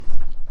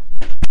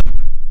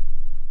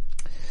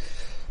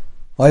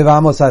Hoy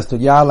vamos a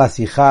estudiar la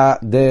sijá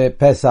de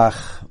Pesach,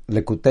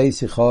 Lekutei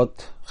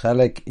Sijot,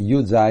 Chelek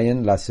Yud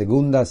Zayin, la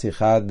segunda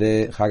sijá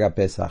de Haga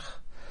Pesach.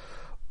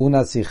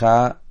 Una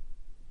sijá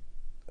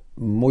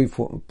muy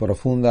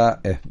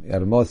profunda,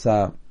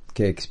 hermosa,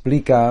 que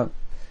explica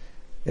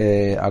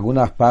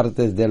algunas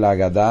partes de la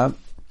Agadá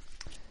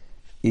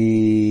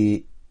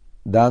y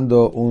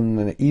dando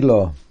un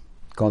hilo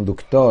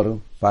conductor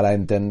para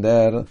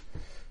entender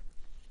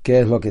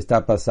qué es lo que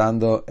está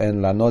pasando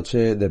en la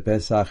noche de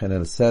Pesach, en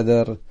el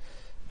Seder,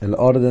 el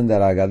orden de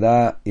la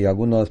Agadá y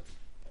algunas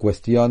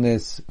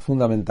cuestiones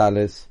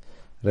fundamentales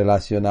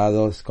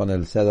relacionados con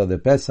el Seder de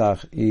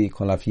Pesach y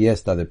con la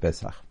fiesta de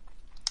Pesach.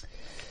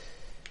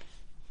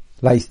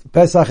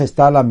 Pesach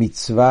está la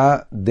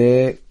mitzvah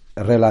de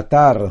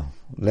relatar,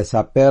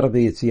 lesaper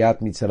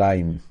b'yetziat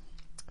Mitzrayim.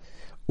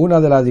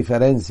 Una de las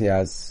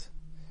diferencias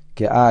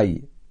que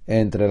hay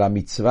entre la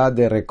mitzvah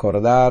de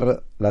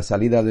recordar la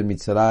salida de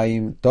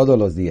Mitzrayim todos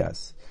los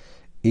días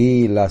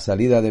y la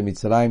salida de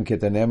Mitzrayim que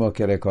tenemos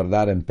que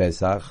recordar en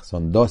Pesach,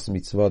 son dos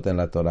mitzvot en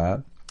la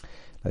Torah.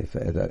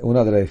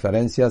 Una de las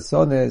diferencias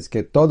es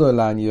que todo el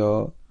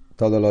año,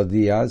 todos los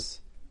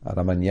días, a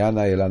la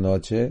mañana y a la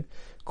noche,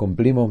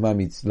 cumplimos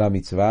la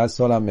mitzvah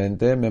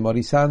solamente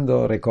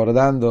memorizando,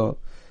 recordando,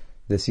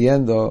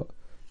 diciendo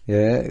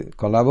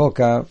con la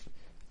boca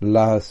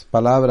las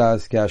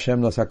palabras que Hashem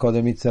nos sacó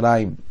de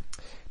Mitzrayim.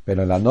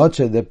 Pero en la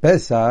noche de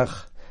Pesach,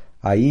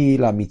 ahí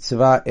la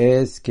mitzvah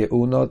es que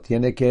uno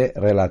tiene que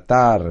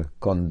relatar,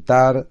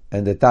 contar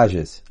en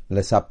detalles,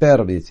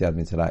 lesaper b'yetziat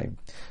Mitzrayim.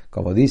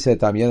 Como dice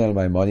también el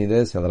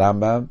Maimónides, el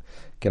Rambam,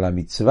 que la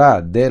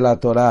mitzvah de la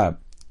Torah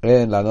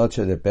en la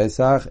noche de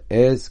Pesach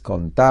es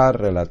contar,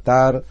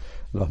 relatar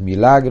los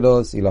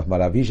milagros y las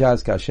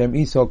maravillas que Hashem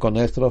hizo con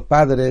nuestros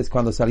padres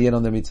cuando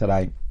salieron de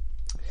Mitzrayim.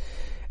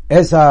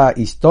 Esa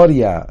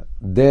historia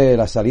de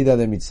la salida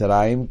de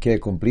Mitzrayim que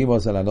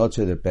cumplimos en la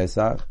noche de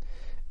Pesach,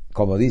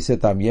 como dice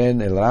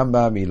también el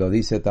Rambam y lo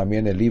dice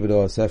también el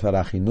libro Sefer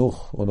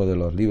HaChinuch, uno de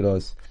los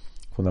libros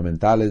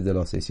fundamentales de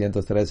los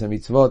 613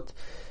 mitzvot,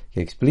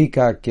 que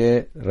explica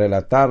que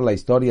relatar la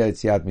historia de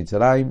Yetziat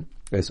Mitzrayim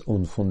es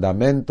un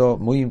fundamento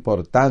muy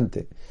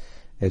importante,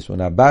 es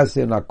una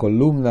base, una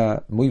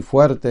columna muy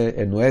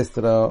fuerte en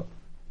nuestra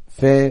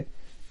fe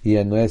y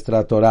en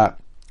nuestra Torah.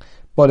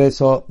 Por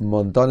eso,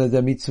 montones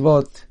de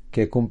mitzvot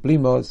que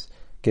cumplimos,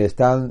 que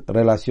están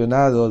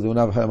relacionados de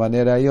una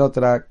manera y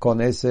otra con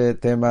ese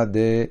tema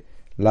de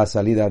la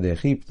salida de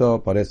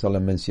Egipto, por eso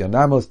lo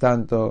mencionamos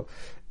tanto,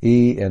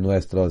 y en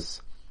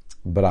nuestros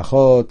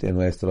brajot, en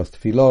nuestros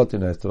tfilot,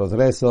 en nuestros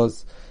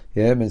rezos,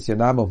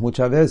 mencionamos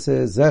muchas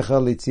veces,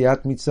 Zecher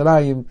Yetziat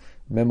Mitzrayim,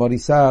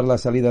 memorizar la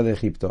salida de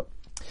Egipto.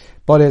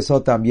 Por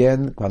eso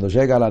también, cuando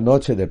llega la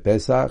noche de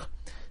Pesach,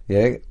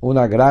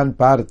 una gran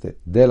parte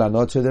de la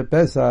noche de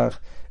Pesach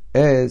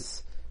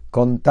es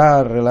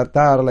contar,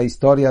 relatar la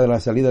historia de la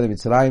salida de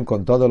Mitzrayim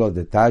con todos los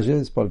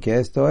detalles, porque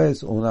esto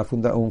es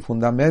un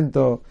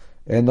fundamento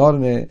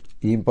enorme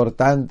e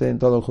importante en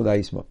todo el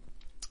judaísmo.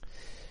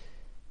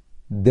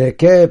 ¿De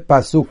qué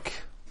pasuk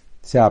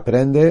se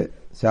aprende?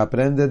 Se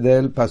aprende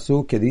del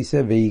pasuk que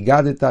dice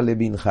Veigadeta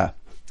lebincha.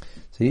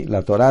 ¿Sí?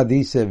 La Torah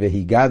dice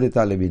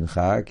Veigadeta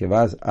lebincha, que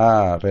vas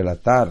a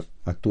relatar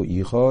a tu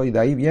hijo, y de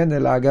ahí viene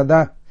la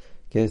Agadá,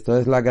 que esto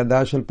es la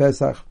Agadá del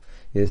Pesach,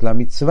 es la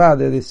mitzvah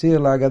de decir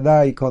la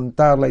Agadá y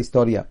contar la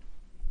historia.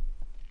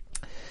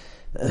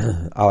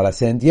 Ahora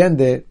se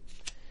entiende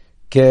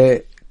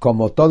que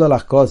como todas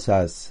las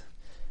cosas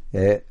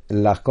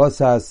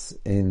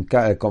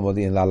como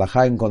en la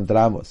halajá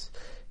encontramos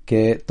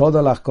que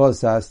todas las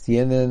cosas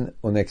tienen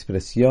una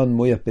expresión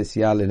muy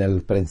especial en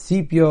el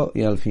principio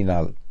y en el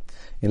final.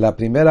 En la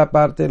primera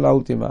parte y la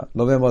última.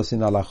 Lo vemos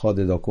en halajot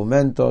de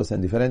documentos,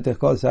 en diferentes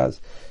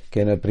cosas,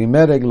 que en el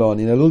primer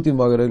reglón y en el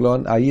último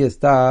reglón, ahí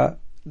está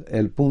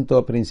el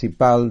punto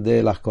principal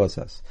de las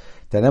cosas.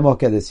 Tenemos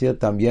que decir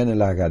también en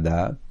la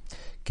Agadá,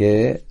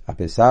 que a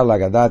pesar la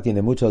Agadá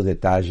tiene muchos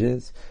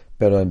detalles,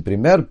 pero en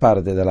primer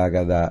parte de la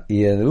Agadá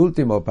y en el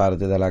último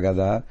parte de la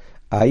Agadá,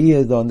 ahí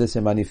es donde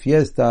se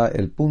manifiesta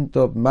el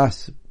punto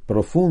más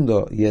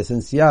profundo y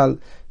esencial,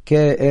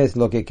 que es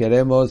lo que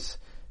queremos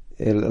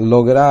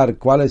lograr,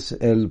 cuál es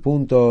el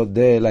punto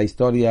de la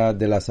historia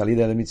de la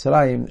salida de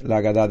Mitzrayim, la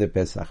Agadá de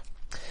Pesach.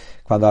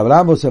 Cuando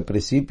hablamos del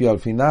principio al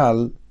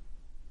final,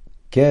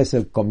 ¿qué es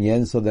el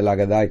comienzo de la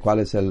Agadá y cuál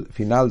es el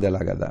final de la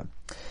Agadá?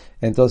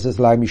 Entonces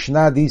la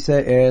Mishnah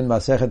dice en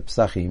Masejet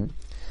Pesachim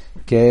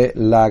que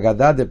la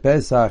Agadá de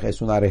Pesach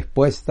es una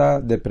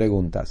respuesta de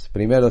preguntas.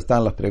 Primero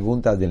están las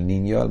preguntas del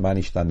niño, el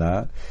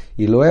Manishtaná,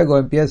 y luego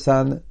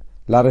empiezan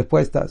las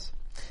respuestas.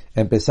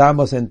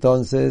 Empezamos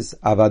entonces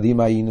Avadim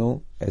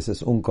Ainu, ese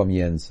es un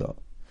comienzo.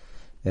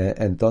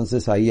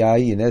 Entonces ahí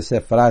hay en esa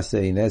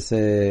frase, en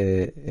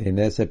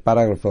ese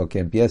párrafo que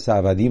empieza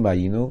Avadim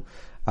Ainu,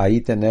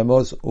 ahí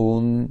tenemos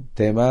un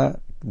tema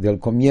del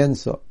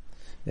comienzo.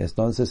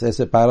 Entonces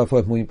ese párrafo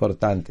es muy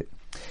importante.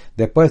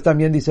 Después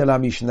también dice la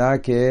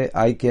Mishnah que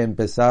hay que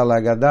empezar la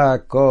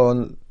Agadá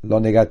con lo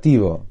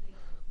negativo,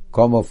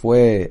 como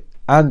fue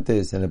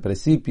antes, en el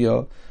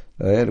principio,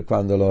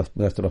 cuando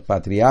nuestros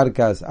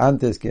patriarcas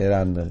antes que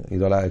eran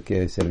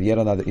que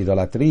sirvieron a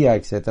idolatría,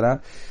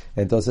 etcétera.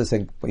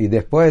 Entonces, y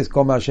después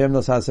cómo Hashem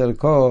nos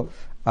acercó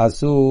a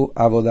su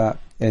abodá.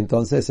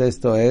 Entonces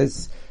esto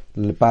es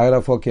el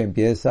párrafo que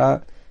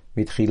empieza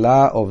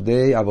Mitchilá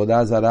Ovdei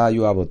Abodá Zara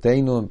Yu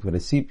Aboteinu. En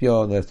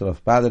principio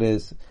nuestros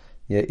padres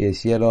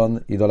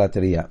hicieron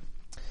idolatría.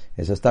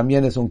 Eso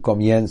también es un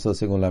comienzo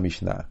según la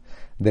Mishnah.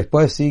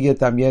 Después sigue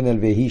también el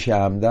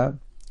Vehisha Amda.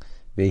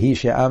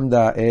 Vehisha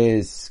Amda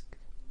es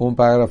un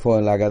párrafo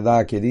en la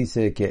Agadá que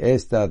dice que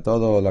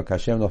todo lo que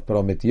Hashem nos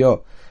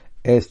prometió,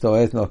 esto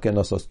es lo que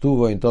nos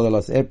sostuvo en todas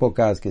las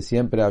épocas, que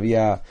siempre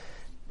había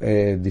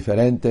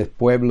diferentes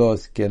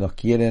pueblos que nos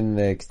quieren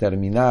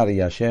exterminar y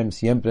Hashem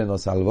siempre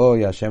nos salvó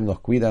y Hashem nos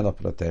cuida, nos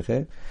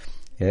protege.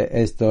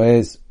 Esto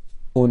es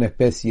una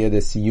especie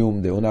de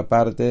siyum, de una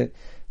parte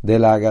de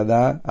la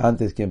Agadá,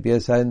 antes que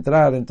empieza a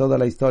entrar en toda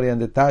la historia en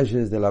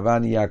detalles de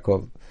Labán y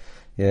Jacob,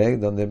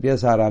 donde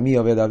empieza Aramí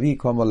Obedaví,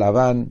 como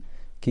Labán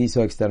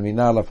quiso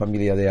exterminar la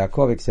familia de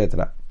Jacob,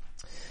 etc.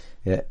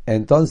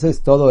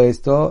 Entonces todo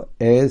esto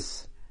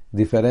es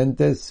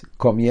diferentes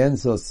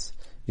comienzos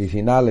y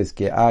finales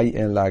que hay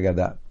en la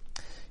Agadá.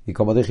 Y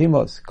como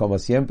dijimos, como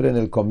siempre en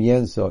el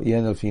comienzo y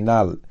en el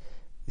final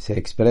se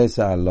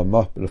expresa lo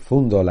más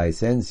profundo, la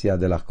esencia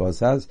de las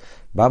cosas,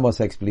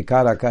 vamos a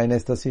explicar acá en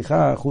esta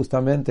sijá,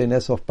 justamente en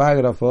esos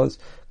párrafos,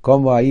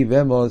 cómo ahí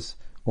vemos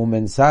un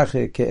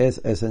mensaje que es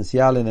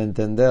esencial en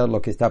entender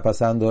lo que está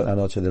pasando en la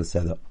noche del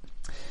Seder.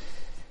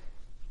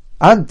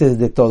 Antes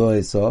de todo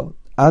eso,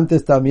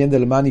 antes también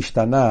del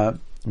Manishtaná,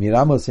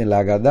 miramos en la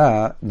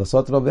Agadá,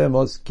 nosotros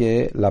vemos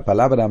que la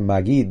palabra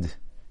Magid,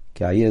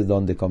 que ahí es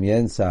donde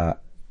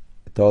comienza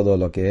todo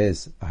lo que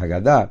es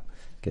Agadá,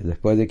 que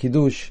después de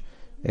Kiddush,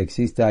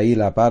 existe ahí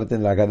la parte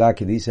en la Agadá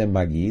que dice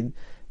Magid.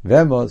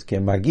 Vemos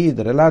que Magid,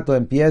 relato,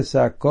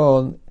 empieza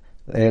con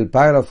el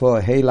párrafo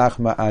Heilach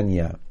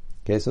Ma'anya,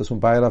 que eso es un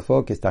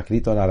párrafo que está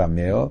escrito en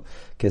arameo,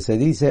 que se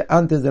dice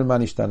antes del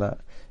Manishtaná.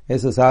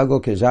 Eso es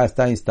algo que ya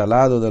está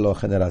instalado de las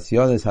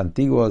generaciones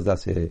antiguas de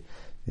hace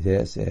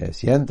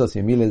cientos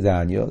y miles de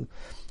años.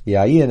 Y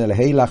ahí en el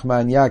Heilach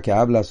Ma'anya, que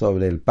habla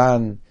sobre el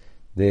pan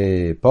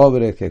de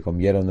pobres que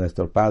comieron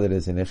nuestros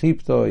padres en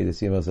Egipto, y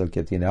decimos el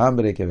que tiene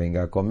hambre que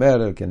venga a comer,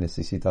 el que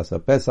necesita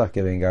hacer Pesach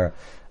que venga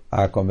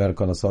a comer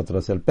con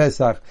nosotros el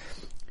Pesach.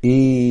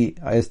 Y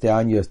este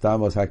año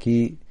estamos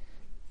aquí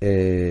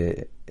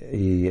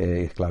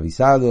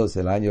esclavizados.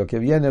 El año que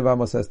viene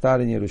vamos a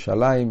estar en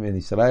Jerusalén, en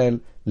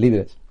Israel,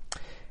 libres.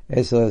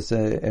 Eso es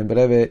en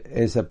breve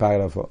ese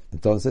párrafo.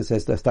 Entonces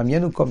esto es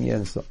también un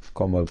comienzo.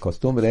 Como el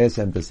costumbre es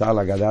empezar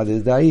la Agadá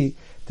desde ahí,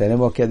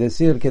 tenemos que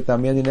decir que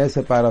también en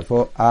ese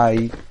párrafo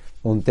hay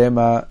un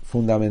tema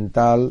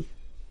fundamental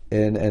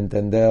en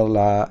entender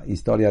la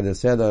historia del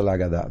Seder de la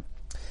Agadá.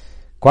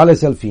 ¿Cuál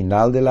es el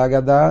final de la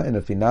Agadá? En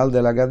el final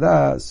de la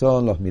Agadá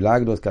son los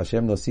milagros que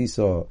Hashem nos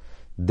hizo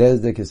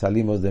desde que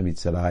salimos de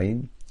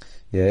Mitzrayim,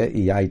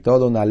 y hay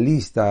toda una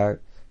lista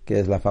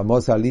que es la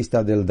famosa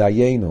lista del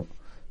Dayenu.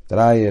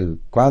 Trae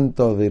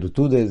cuántas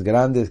virtudes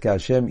grandes que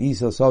Hashem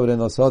hizo sobre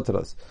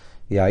nosotros.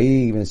 Y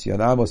ahí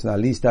mencionamos una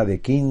lista de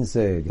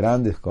 15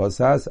 grandes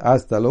cosas,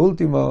 hasta lo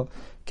último,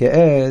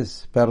 que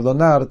es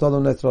perdonar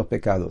todos nuestros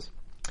pecados.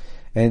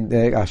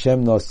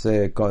 Hashem nos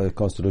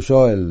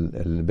construyó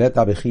el Bet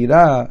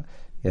Abejirá,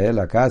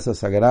 la casa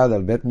sagrada,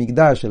 el Bet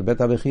Migdash, el Bet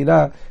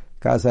Abejirá,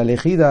 casa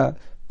elegida,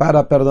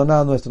 para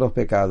perdonar nuestros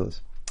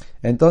pecados.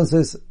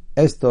 Entonces,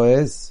 esto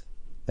es,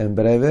 en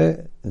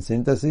breve, en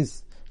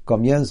síntesis,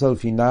 comienzo el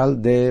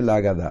final de la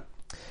Agadá.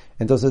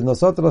 Entonces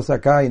nosotros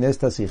acá en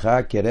esta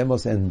sijá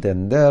queremos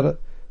entender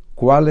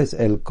cuál es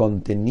el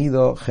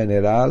contenido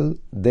general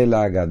de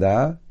la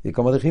Agadá, y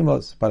como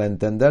dijimos, para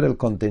entender el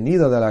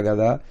contenido de la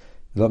Agadá,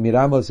 lo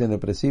miramos en el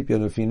principio,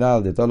 en el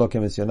final de todo lo que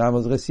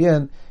mencionamos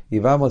recién, y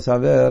vamos a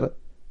ver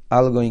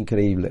algo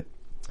increíble.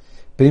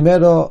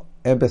 Primero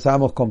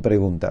empezamos con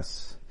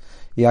preguntas.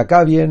 Y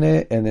acá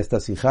viene en esta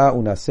sijá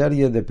una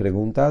serie de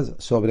preguntas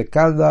sobre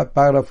cada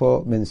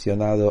párrafo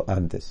mencionado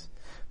antes.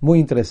 Muy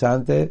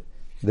interesante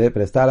de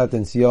prestar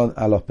atención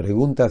a las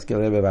preguntas que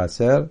debe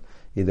hacer,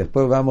 y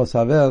después vamos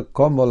a ver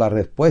cómo las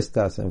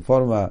respuestas en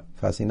forma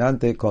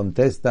fascinante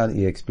contestan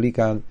y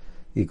explican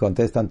y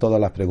contestan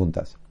todas las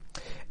preguntas.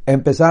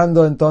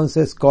 Empezando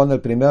entonces con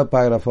el primer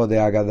párrafo de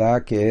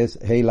Agadá, que es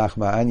Heilach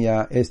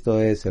Ma'anya, esto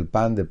es el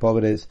pan de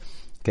pobres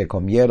que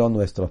comieron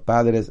nuestros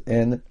padres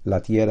en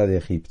la tierra de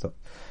Egipto.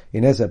 Y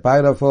en ese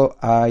párrafo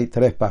hay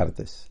 3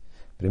 partes.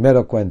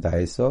 Primero cuenta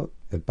eso,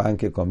 el pan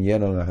que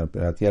comieron en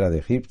la tierra de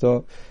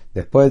Egipto.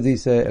 Después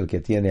dice, el que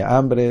tiene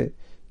hambre,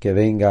 que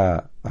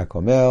venga a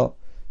comer.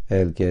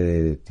 El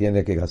que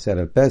tiene que hacer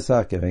el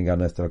Pesach, que venga a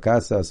nuestra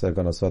casa a hacer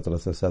con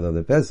nosotros el Seder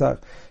de Pesach.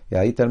 Y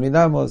ahí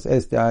terminamos.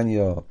 Este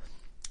año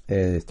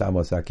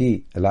estamos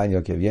aquí. El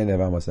año que viene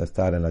vamos a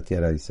estar en la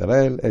tierra de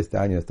Israel. Este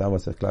año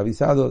estamos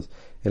esclavizados.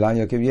 El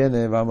año que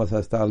viene vamos a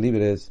estar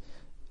libres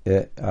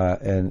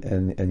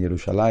en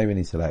Jerusalén, en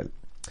Israel.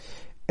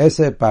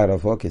 Ese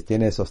párrafo que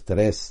tiene esos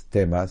 3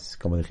 temas,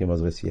 como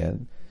dijimos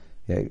recién,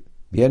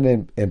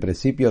 viene en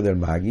principio del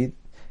Magid.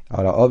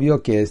 Ahora,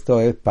 obvio que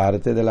esto es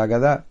parte de la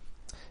Agadá.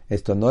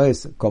 Esto no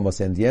es como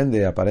se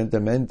entiende,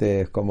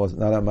 aparentemente es como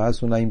nada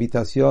más una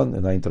invitación,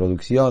 una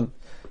introducción.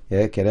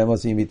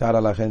 Queremos invitar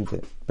a la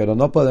gente, pero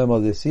no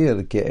podemos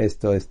decir que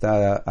esto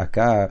está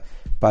acá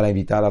para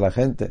invitar a la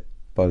gente,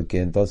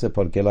 porque entonces,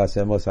 ¿por qué lo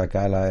hacemos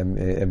acá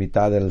en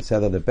mitad del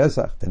Seder de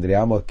Pesach?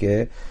 Tendríamos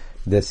que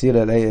decir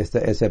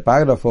ese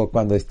párrafo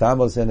cuando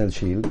estamos en el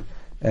Shil,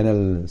 en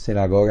el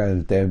sinagoga, en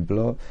el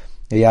templo,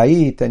 y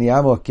ahí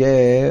teníamos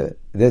que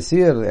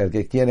decir, el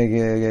que tiene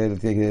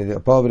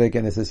el pobre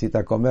que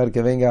necesita comer,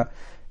 que venga.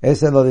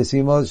 Ese lo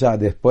decimos ya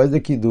después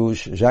de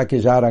Kiddush, ya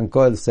que ya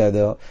arrancó el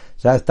Seder,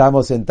 ya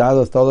estamos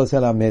sentados todos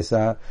en la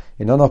mesa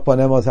y no nos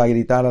ponemos a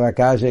gritar a la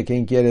calle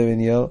quién quiere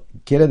venir.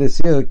 Quiere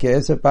decir que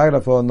ese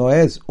párrafo no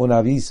es un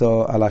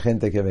aviso a la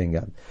gente que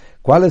venga.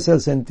 ¿Cuál es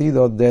el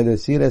sentido de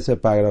decir ese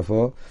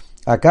párrafo?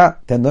 Acá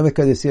tenemos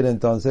que decir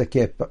entonces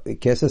que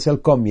ese es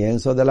el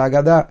comienzo de la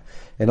Agadá.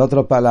 En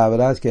otras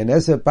palabras, que en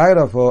ese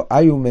párrafo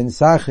hay un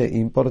mensaje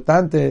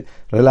importante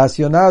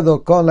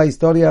relacionado con la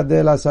historia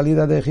de la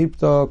salida de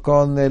Egipto,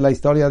 con la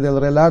historia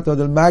del relato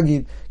del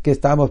Magid que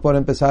estamos por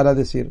empezar a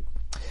decir.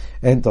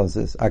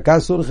 Entonces, acá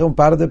surge un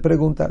par de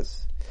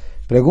preguntas.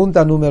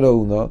 Pregunta número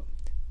 1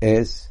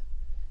 es,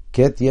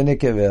 ¿qué tiene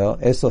que ver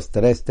esos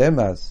 3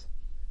 temas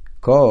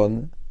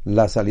con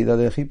la salida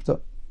de Egipto?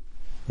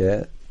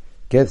 ¿Yeah?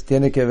 ¿Qué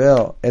tiene que ver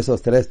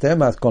esos 3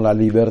 temas con la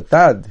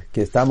libertad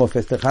que estamos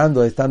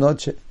festejando esta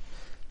noche?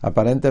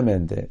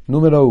 Aparentemente,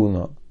 número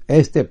 1,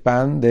 este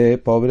pan de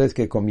pobres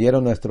que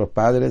comieron nuestros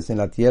padres en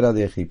la tierra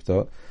de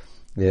Egipto,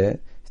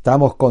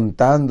 estamos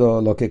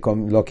contando lo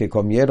que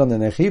comieron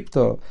en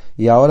Egipto,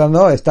 y ahora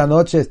no, esta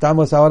noche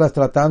estamos ahora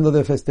tratando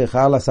de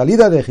festejar la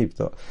salida de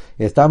Egipto.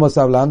 Estamos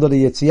hablando de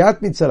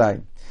Yetziat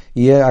Mitzrayim,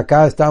 y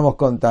acá estamos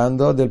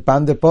contando del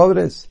pan de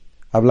pobres,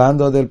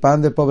 hablando del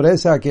pan de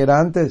pobreza que era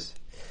antes.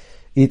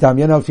 Y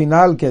también al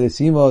final que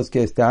decimos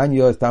que este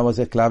año estamos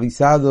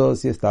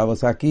esclavizados y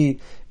estamos aquí,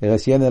 y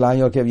recién el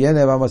año que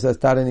viene vamos a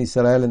estar en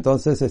Israel,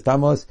 entonces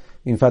estamos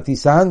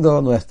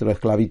enfatizando nuestra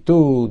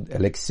esclavitud,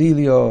 el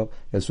exilio,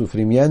 el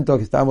sufrimiento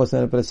que estamos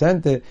en el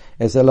presente.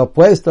 Es el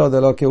opuesto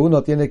de lo que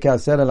uno tiene que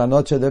hacer en la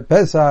noche de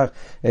Pesach,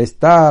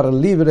 estar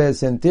libre,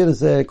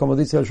 sentirse, como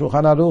dice el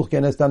Shulchan Aruch, que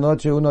en esta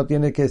noche uno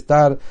tiene que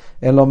estar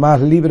en lo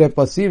más libre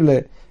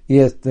posible. Y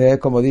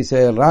como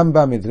dice el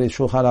Rambam, el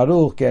Shulchan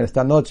Aruch, que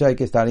esta noche hay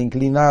que estar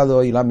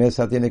inclinado y la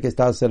mesa tiene que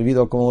estar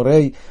servido como un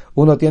rey.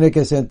 Uno tiene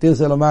que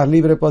sentirse lo más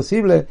libre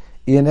posible.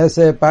 Y en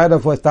ese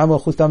párrafo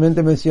estamos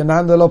justamente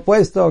mencionando el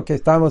opuesto, que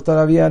estamos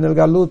todavía en el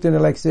galut, en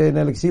el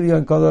exilio,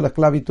 en toda la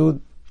esclavitud.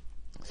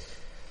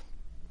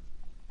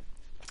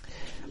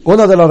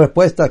 Una de las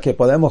respuestas que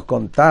podemos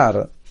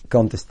contestar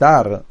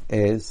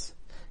es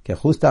que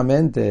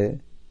justamente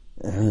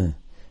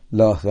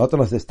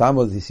nosotros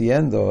estamos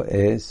diciendo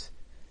es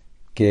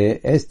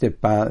que este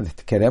pan,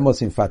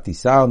 queremos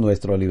enfatizar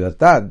nuestra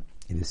libertad,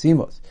 y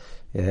decimos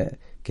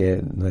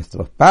que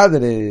nuestros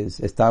padres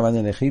estaban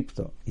en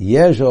Egipto y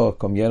ellos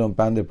comieron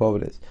pan de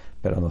pobres,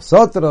 pero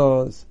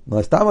nosotros no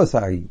estamos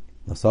ahí.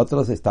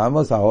 Nosotros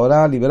estamos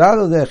ahora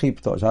liberados de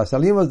Egipto, ya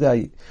salimos de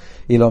ahí.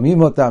 Y lo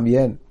mismo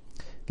también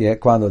que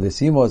cuando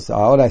decimos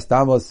ahora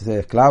estamos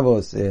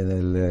esclavos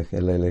en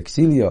el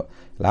exilio,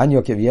 el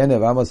año que viene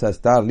vamos a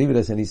estar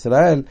libres en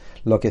Israel,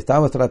 lo que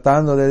estamos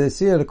tratando de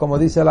decir, como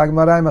dice la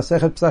Gemara en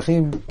Masechet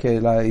Pesachim,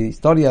 que la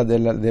historia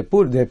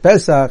de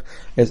Pesach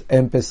es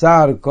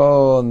empezar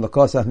con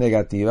cosas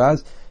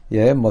negativas,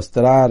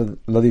 mostrar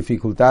las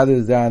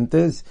dificultades de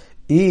antes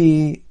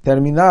y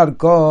terminar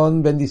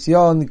con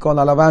bendición y con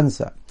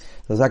alabanza.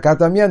 Entonces acá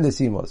también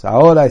decimos,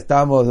 ahora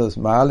estamos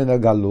mal en el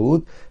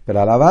Galut,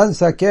 pero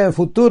alabanza que en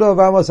futuro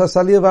vamos a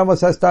salir,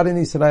 vamos a estar en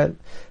Israel.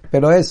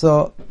 Pero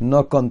eso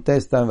no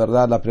contesta en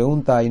verdad la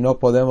pregunta y no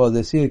podemos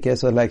decir que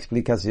eso es la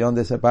explicación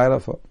de ese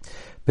párrafo.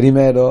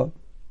 Primero,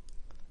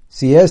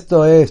 si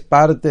esto es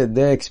parte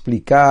de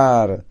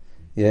explicar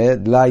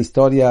la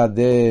historia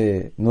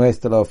de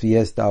nuestra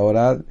fiesta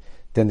ahora,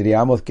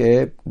 tendríamos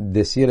que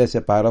decir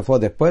ese párrafo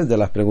después de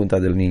las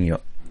preguntas del niño.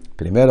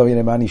 Primero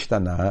viene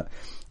Manishtana,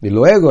 y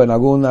luego en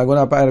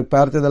alguna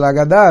parte de la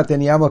Agadá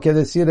teníamos que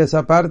decir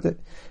esa parte.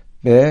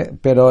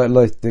 Pero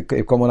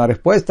como una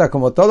respuesta,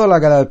 como toda la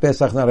Agadá de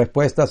Pesach, una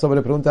respuesta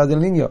sobre preguntas del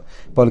niño.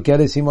 ¿Por qué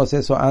decimos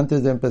eso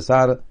antes de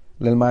empezar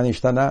el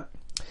Manishtana?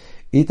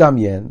 Y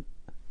también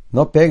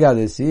no pega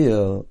decir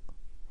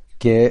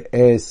que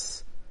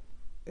es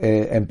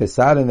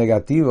empezar en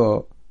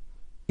negativo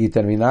y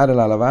terminar en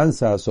la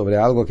alabanza sobre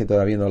algo que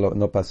todavía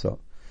no pasó.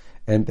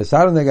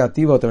 Empezar en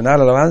negativo, terminar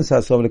la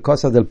alabanza sobre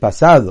cosas del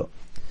pasado.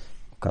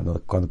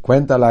 Cuando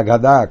cuenta la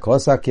Agadá,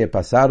 cosas que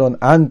pasaron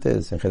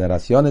antes, en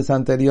generaciones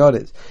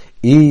anteriores,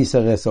 y se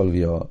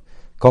resolvió,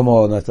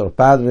 como nuestros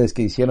padres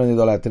que hicieron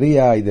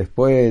idolatría y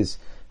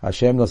después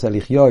Hashem nos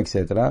eligió,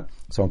 etc.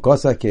 Son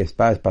cosas que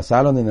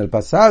pasaron en el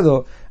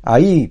pasado.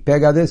 Ahí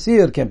pega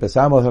decir que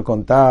empezamos a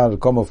contar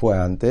cómo fue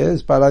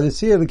antes, para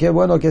decir qué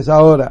bueno que es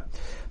ahora.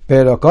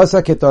 Pero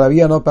cosas que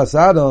todavía no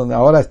pasaron,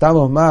 ahora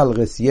estamos mal,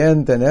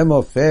 recién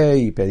tenemos fe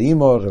y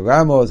pedimos,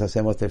 rogamos,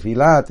 hacemos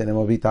tefilá,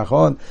 tenemos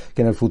bitajón,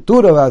 que en el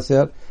futuro va a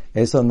ser,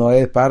 eso no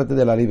es parte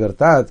de la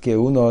libertad que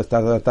uno está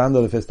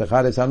tratando de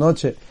festejar esa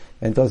noche.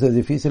 Entonces es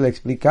difícil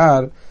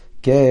explicar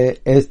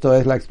que esto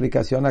es la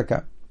explicación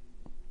acá.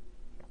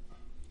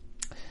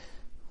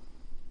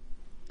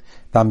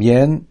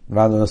 También,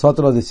 cuando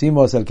nosotros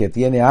decimos el que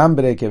tiene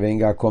hambre, que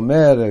venga a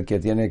comer, el que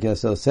tiene que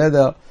hacer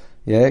seder,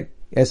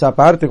 esa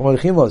parte, como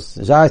dijimos,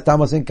 ya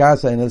estamos en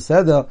casa, en el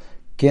seder,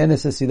 ¿qué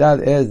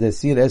necesidad es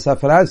decir esa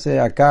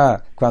frase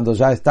acá, cuando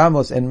ya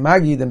estamos en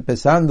Magid,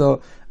 empezando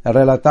a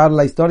relatar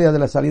la historia de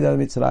la salida de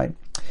Mitzrayim?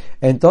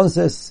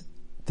 Entonces,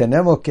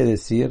 tenemos que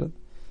decir,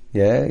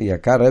 y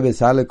acá Rebbe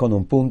sale con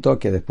un punto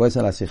que después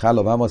en la Sijá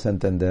lo vamos a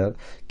entender,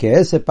 que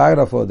ese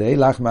párrafo de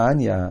Eilach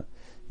Ma'anya,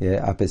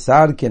 a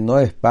pesar que no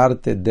es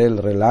parte del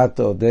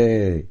relato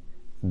de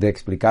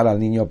explicar al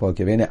niño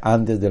porque viene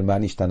antes del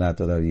Manishtaná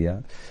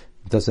todavía,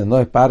 entonces no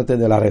es parte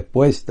de la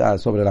respuesta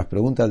sobre las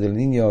preguntas del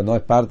niño, no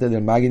es parte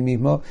del Magid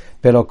mismo,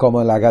 pero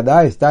como en la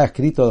Agadá está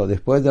escrito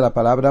después de la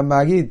palabra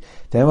Magid,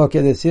 tenemos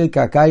que decir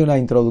que acá hay una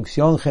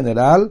introducción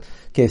general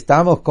que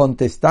estamos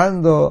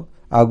contestando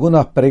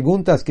algunas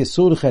preguntas que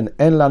surgen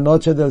en la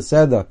noche del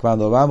Seder,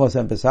 cuando vamos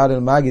a empezar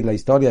el Magid, la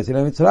historia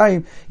de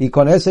Mitzrayim, y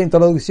con esa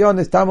introducción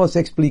estamos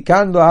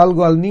explicando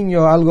algo al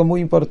niño, algo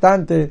muy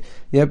importante,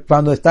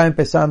 cuando está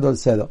empezando el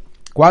Seder.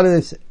 ¿Cuál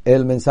es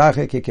el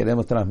mensaje que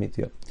queremos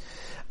transmitir?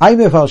 Hay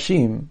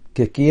mefarshim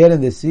que quieren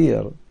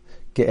decir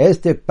que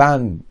este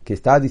pan que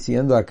está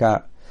diciendo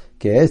acá,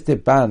 que este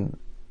pan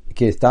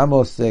que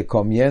estamos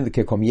comiendo,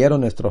 que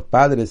comieron nuestros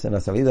padres en la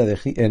salida de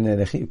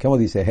Egipto, ¿cómo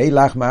dice?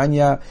 Heilach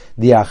ma'anya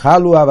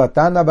diahalu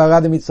abatana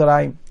bagad de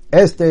Mitzrayim.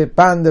 Este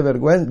pan de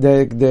vergüenza,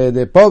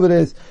 de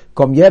pobres,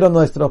 comieron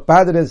nuestros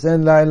padres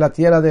en la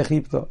tierra de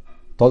Egipto.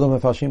 Todos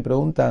mefarshim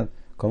preguntan,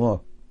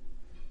 ¿cómo?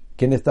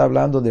 ¿Quién está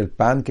hablando del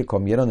pan que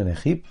comieron en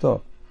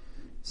Egipto?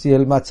 Si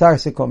el matzah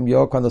se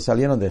comió cuando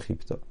salieron de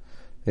Egipto.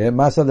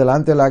 Más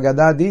adelante la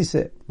Agadá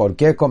dice, ¿por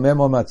qué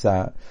comemos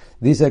matzah?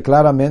 Dice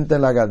claramente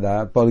la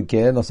Agadá,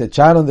 porque nos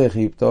echaron de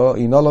Egipto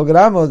y no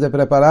logramos de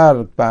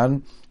preparar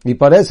pan, y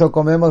por eso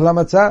comemos la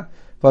matzah,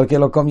 porque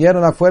lo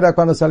comieron afuera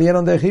cuando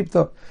salieron de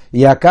Egipto.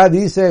 Y acá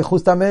dice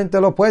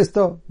justamente lo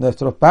opuesto,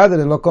 nuestros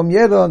padres lo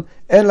comieron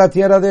en la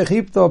tierra de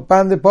Egipto,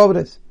 pan de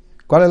pobres.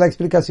 ¿Cuál es la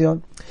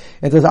explicación?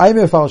 Entonces hay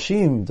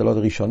mefarshim de los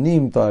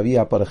Rishonim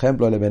todavía, por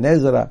ejemplo el Eben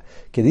Ezra,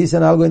 que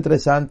dicen algo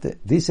interesante.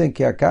 Dicen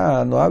que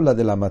acá no habla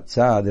de la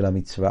matzah, de la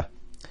mitzvah.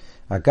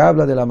 Acá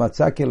habla de la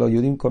matzah que los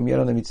Yudim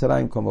comieron en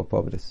Mitzrayim como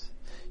pobres.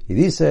 Y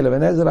dice el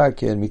Eben Ezra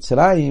que en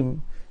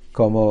Mitzrayim,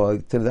 como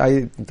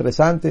hay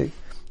interesante,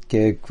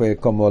 que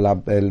como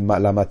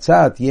la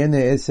matzah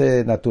tiene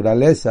esa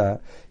naturaleza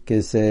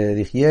que se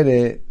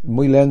digiere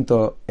muy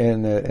lento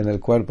en el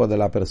cuerpo de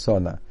la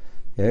persona.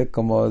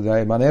 Como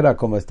de manera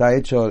como está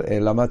hecho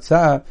la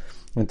matzah,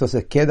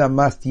 entonces queda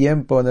más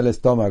tiempo en el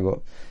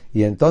estómago.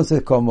 Y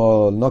entonces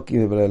como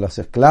los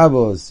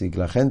esclavos y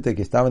la gente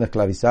que estaban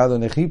esclavizados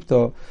en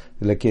Egipto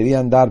le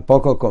querían dar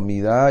poco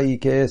comida y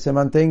que se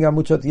mantenga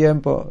mucho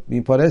tiempo,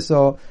 y por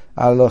eso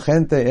a la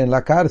gente en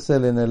la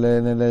cárcel,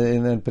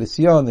 en la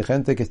prisión, de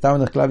gente que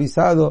estaban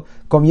esclavizados,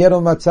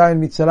 comieron matzah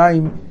en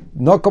Mitzrayim,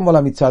 no como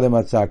la mitzvah de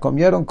matzah,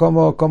 comieron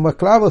como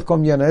esclavos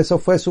comieron. Eso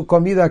fue su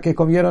comida que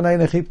comieron ahí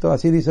en Egipto,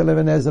 así dice el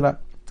Eben Ezra.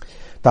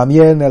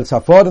 También el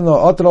Saforno,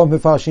 otros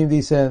mefarshim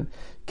dicen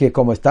que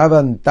como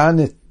estaban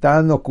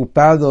tan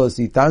ocupados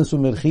y tan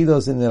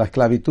sumergidos en la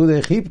esclavitud de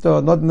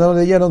Egipto, no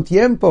le dieron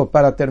tiempo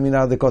para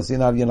terminar de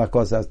cocinar bien las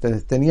cosas.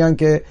 Tenían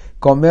que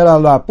comer a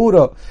lo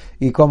apuro,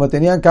 y como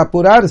tenían que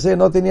apurarse,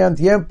 no tenían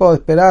tiempo de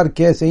esperar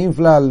que se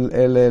infla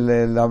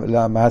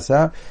la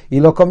masa, y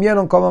lo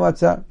comieron como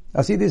matzah.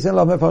 Así dicen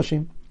los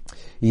mefarshim.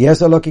 Y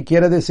eso es lo que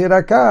quiere decir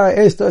acá,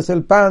 esto es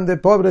el pan de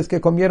pobres que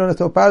comieron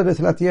nuestros padres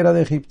en la tierra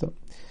de Egipto.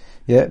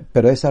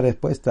 Pero esa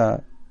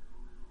respuesta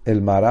el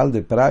Maharal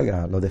de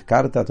Praga lo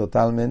descarta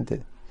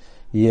totalmente,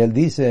 y él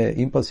dice,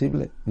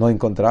 imposible, no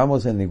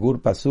encontramos en ningún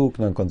pasuk,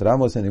 no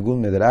encontramos en ningún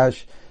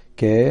medrash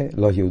que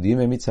los Yehudim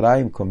en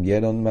Mitzrayim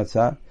comieron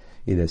matzah,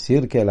 y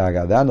decir que la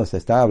Agadá nos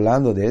está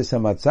hablando de esa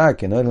matzah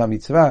que no es la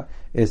mitzvah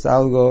es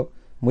algo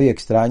muy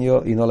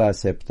extraño y no la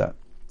acepta.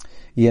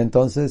 Y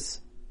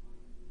entonces,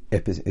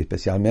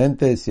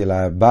 especialmente si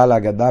la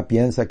Agadá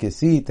piensa que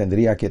sí,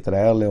 tendría que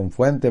traerle un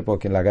fuente,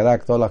 porque en la Agadá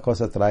todas las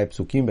cosas trae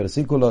psukim,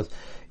 versículos,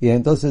 y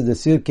entonces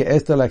decir que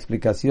esta es la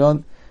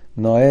explicación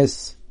no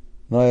es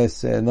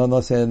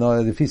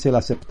difícil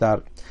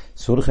aceptar.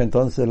 Surge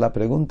entonces la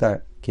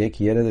pregunta, ¿qué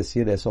quiere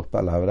decir esas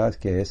palabras?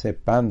 Que ese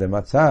pan de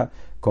matzah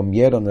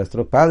comieron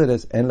nuestros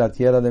padres en la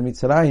tierra de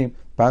Mitzrayim,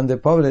 pan de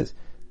pobres.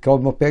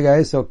 ¿Cómo pega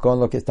eso con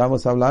lo que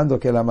estamos hablando,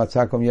 que la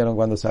matzah comieron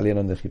cuando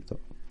salieron de Egipto?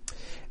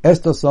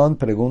 Estos son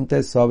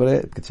preguntas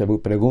sobre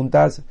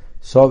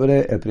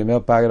el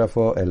primer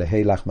párrafo, el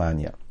Heilach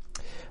Ma'anya.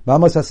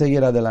 Vamos a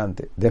seguir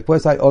adelante.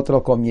 Después hay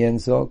otro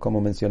comienzo,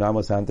 como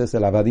mencionamos antes,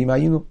 el Avadim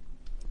Hayinu.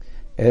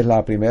 Es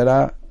la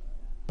primera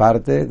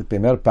parte, el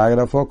primer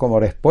párrafo, como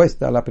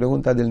respuesta a la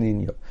pregunta del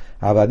niño.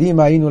 Abadim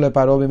ainu le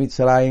paró en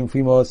Mitzrayim,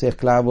 fuimos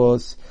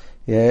esclavos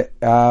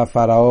a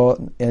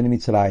Faraón en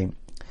Mitzrayim.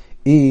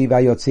 Y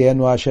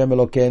vayotzienu Hashem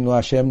Elokeinu,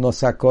 Hashem nos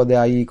sacó de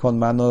ahí con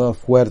mano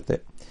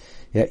fuerte.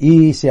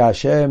 Y si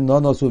Hashem no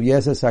nos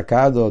hubiese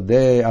sacado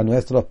a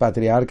nuestros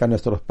patriarcas, a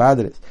nuestros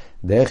padres,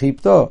 de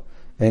Egipto,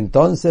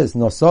 entonces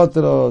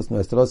nosotros,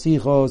 nuestros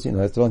hijos y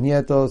nuestros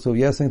nietos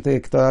hubiesen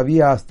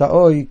todavía hasta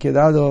hoy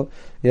quedado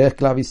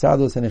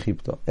esclavizados en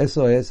Egipto.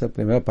 Eso es el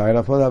primer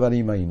párrafo de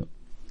Abadim Ainu.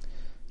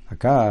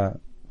 Acá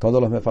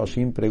todos los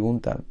mefarshim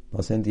preguntan,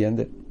 ¿no se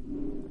entiende?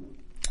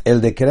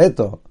 El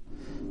decreto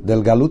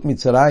del Galut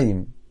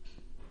Mitzrayim,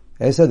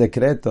 ese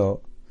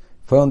decreto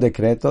fue un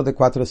decreto de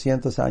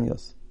 400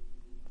 años.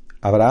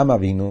 Abraham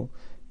Avinu,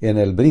 en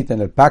el Brit,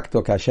 en el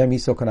pacto que Hashem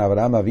hizo con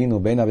Abraham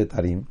Avinu ben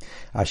Abetarim,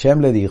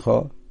 Hashem le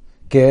dijo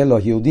que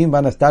los Yehudim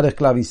van a estar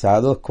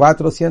esclavizados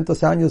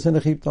 400 años en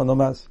Egipto, no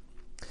más.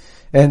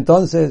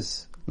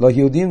 Entonces, los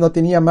Yehudim no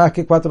tenían más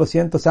que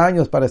 400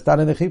 años para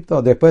estar en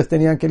Egipto, después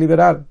tenían que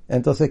liberar.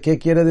 Entonces, ¿qué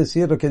quiere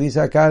decir lo que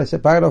dice acá ese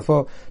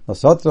párrafo?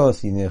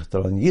 Nosotros y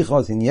nuestros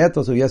hijos y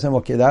nietos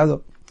hubiésemos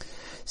quedado.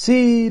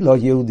 Si los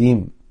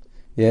Yehudim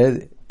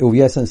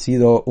hubiesen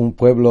sido un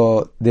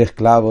pueblo de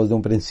esclavos de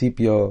un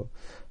principio,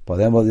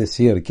 podemos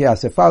decir que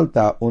hace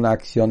falta una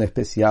acción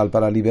especial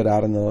para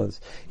liberarnos.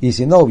 Y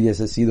si no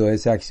hubiese sido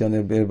esa acción,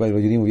 los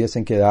Yehudim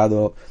hubiesen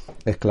quedado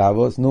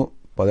esclavos, no,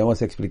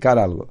 podemos explicar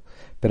algo.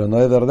 Pero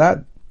no es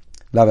verdad.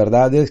 La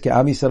verdad es que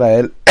Am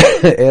Israel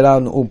era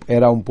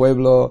un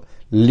pueblo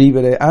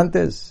libre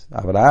antes.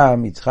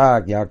 Abraham,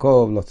 Isaac,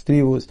 Jacob, los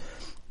tribus,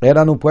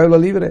 eran un pueblo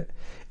libre.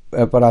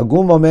 Por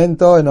algún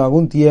momento, en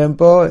algún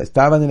tiempo,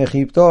 estaban en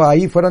Egipto,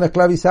 ahí fueron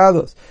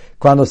esclavizados.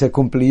 Cuando se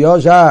cumplió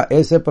ya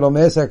esa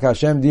promesa que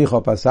Hashem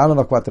dijo, pasaron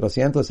los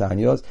 400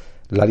 años,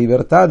 la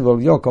libertad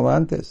volvió como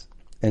antes.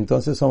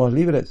 Entonces somos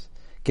libres.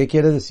 ¿Qué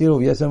quiere decir?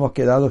 Hubiésemos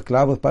quedado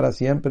esclavos para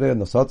siempre,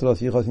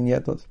 nosotros, hijos y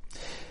nietos.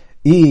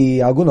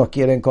 Y algunos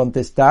quieren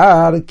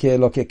contestar que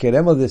lo que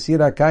queremos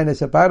decir acá en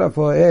ese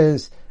párrafo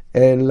es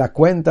la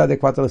cuenta de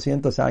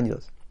 400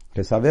 años.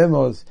 Que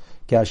sabemos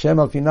que Hashem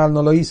al final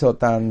no lo hizo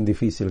tan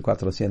difícil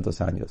 400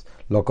 años.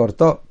 Lo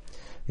cortó.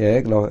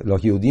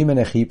 Los Yehudim en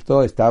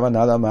Egipto estaban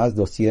nada más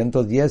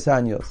 210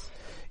 años.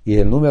 Y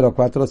el número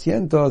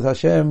 400,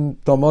 Hashem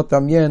tomó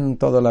también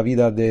toda la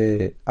vida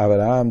de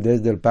Abraham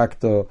desde el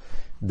pacto,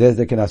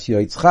 desde que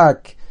nació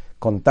Yitzhak.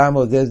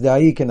 Contamos desde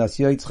ahí que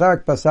nació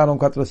Yitzhak, pasaron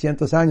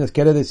 400 años.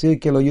 Quiere decir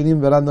que los Yehudim,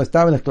 ¿verdad?, no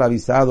estaban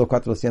esclavizados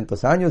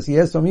 400 años. Y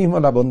eso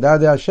mismo, la bondad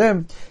de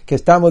Hashem, que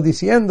estamos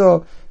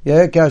diciendo,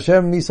 que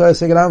Hashem hizo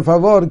ese gran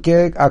favor,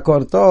 que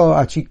acortó,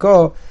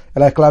 achicó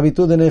la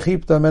esclavitud en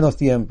Egipto en menos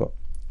tiempo.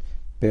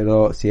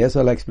 Pero si eso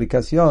es la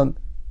explicación,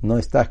 no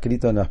está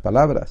escrito en las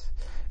palabras.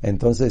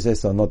 Entonces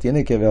eso no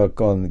tiene que ver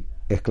con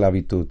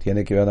esclavitud,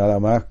 tiene que ver nada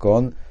más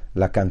con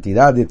la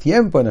cantidad de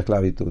tiempo en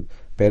esclavitud.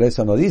 Pero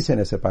eso no dice en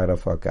ese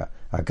párrafo acá.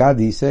 Acá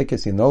dice que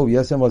si no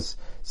hubiésemos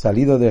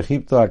salido de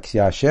Egipto, si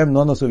Hashem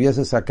no nos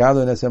hubiese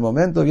sacado en ese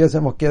momento,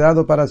 hubiésemos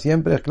quedado para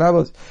siempre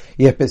esclavos.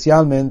 Y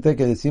especialmente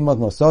que decimos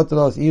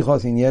nosotros,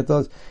 hijos y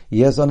nietos,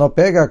 y eso no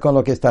pega con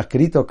lo que está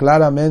escrito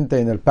claramente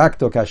en el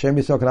pacto que Hashem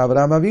hizo con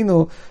Abraham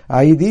Avinu.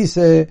 Ahí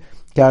dice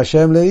que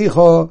Hashem le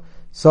dijo,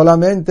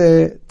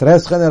 solamente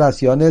 3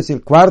 generaciones y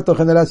el 4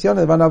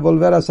 generaciones van a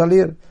volver a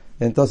salir.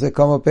 Entonces,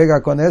 ¿cómo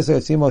pega con eso?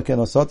 Decimos que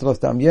nosotros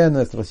también,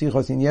 nuestros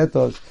hijos y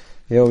nietos,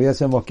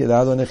 hubiésemos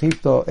quedado en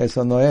Egipto.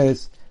 Eso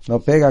no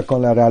pega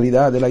con la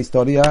realidad de la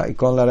historia y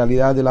con la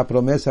realidad de la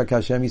promesa que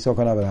Hashem hizo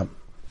con Abraham.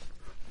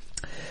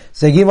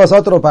 Seguimos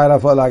otro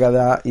párrafo de la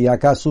Agadá y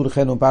acá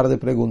surgen un par de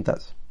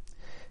preguntas.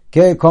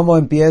 ¿Cómo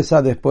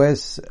empieza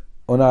después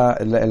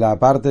la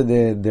parte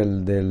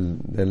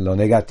de lo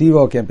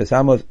negativo que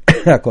empezamos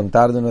a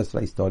contar de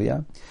nuestra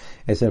historia?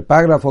 Es el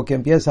párrafo que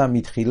empieza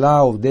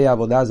Mitchilá uvdei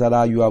avodah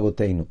zarah hayu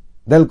avoteinu.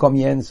 Del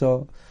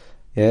comienzo,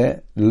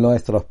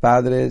 nuestros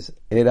padres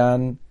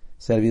eran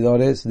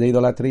servidores de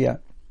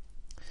idolatría.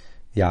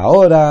 Y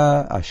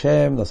ahora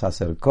Hashem nos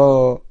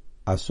acercó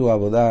a su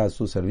avodah, a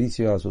su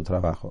servicio, a su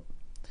trabajo.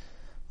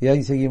 Y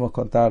ahí seguimos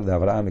contar de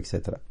Abraham,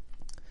 etc.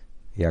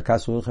 Y acá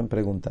surgen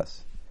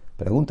preguntas.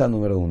 Pregunta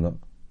número 1.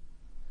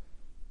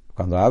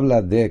 Cuando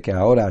habla de que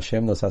ahora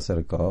Hashem nos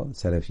acercó,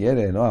 se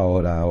refiere, no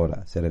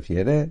ahora, se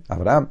refiere a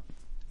Abraham.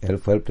 Él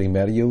fue el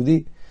primer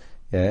Yehudí.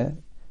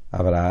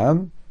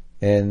 Abraham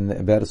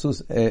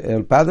versus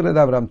el padre de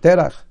Abraham,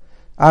 Terach.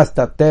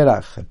 Hasta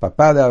Terach, el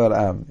papá de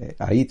Abraham,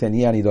 ahí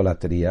tenían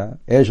idolatría.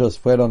 Ellos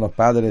fueron los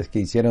padres que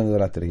hicieron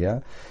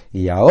idolatría.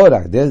 Y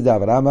ahora, desde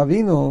Abraham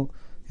Avinu,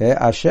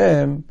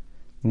 Hashem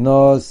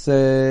nos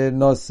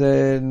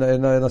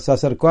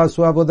acercó a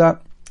su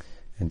avodah.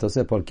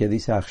 Entonces, ¿por qué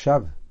dice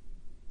Achshav?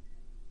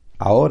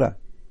 Ahora.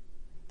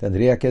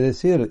 Tendría que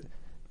decir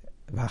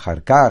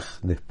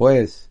Bajarkaj,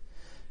 después.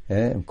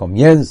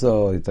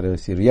 Comienzo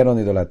sirvieron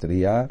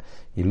idolatría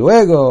y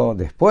luego,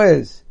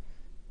 después,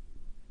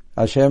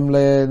 Hashem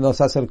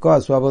nos acercó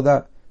a su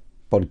avodah.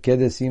 ¿Por qué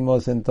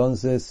decimos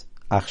entonces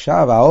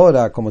Achshav,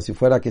 ahora, como si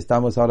fuera que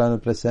estamos ahora en el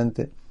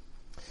presente?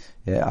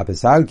 A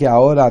pesar que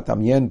ahora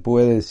también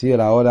puede decir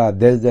ahora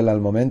desde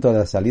el momento de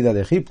la salida de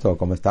Egipto,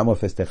 como estamos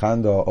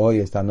festejando hoy,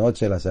 esta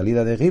noche, la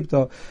salida de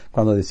Egipto,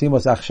 cuando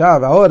decimos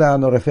Achshav, ahora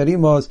nos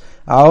referimos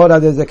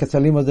ahora desde que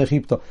salimos de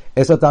Egipto.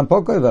 Eso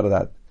tampoco es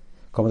verdad.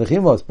 Como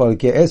dijimos,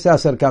 porque ese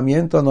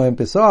acercamiento no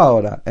empezó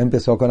ahora,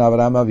 empezó con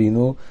Abraham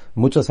Avinu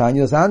muchos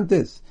años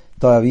antes.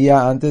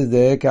 Todavía antes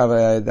de que,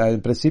 al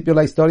principio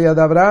la historia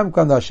de Abraham,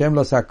 cuando Hashem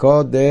lo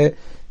sacó del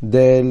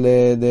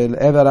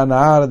Eber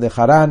Anahar, de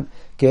Harán,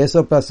 que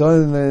eso pasó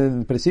en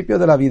el principio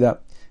de la vida.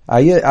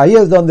 Ahí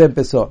es donde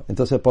empezó.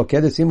 Entonces, ¿por qué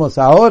decimos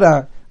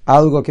ahora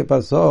algo que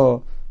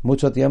pasó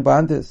mucho tiempo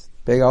antes?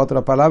 Pega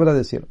otra palabra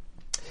decir.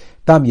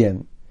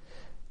 También,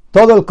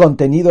 todo el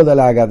contenido de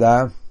la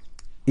Agadá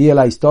y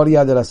la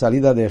historia de la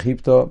salida de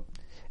Egipto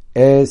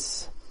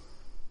es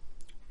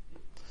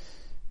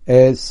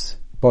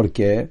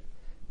porque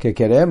que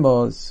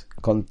queremos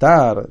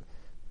contar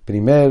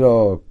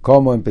primero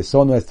cómo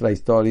empezó nuestra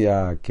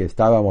historia, que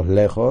estábamos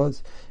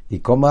lejos, y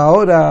cómo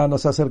ahora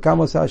nos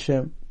acercamos a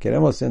Hashem.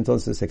 Queremos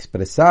entonces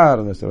expresar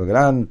nuestro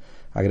gran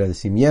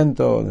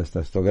agradecimiento,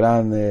 nuestra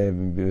gran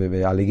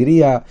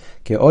alegría,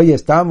 que hoy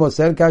estamos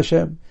cerca de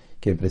Hashem,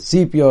 que al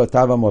principio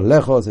estábamos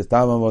lejos,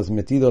 estábamos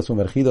metidos,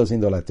 sumergidos en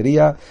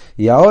idolatría,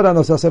 y ahora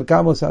nos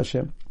acercamos a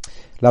Hashem.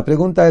 La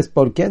pregunta es,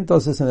 ¿por qué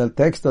entonces en el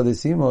texto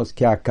decimos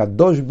que a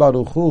Kadosh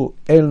Baruj Hu,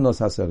 Él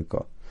nos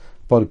acercó?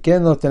 ¿Por qué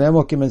nos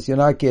tenemos que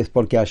mencionar que es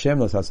porque Hashem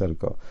nos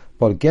acercó?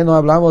 ¿Por qué no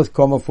hablamos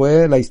cómo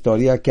fue la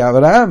historia que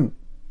Abraham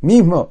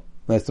mismo,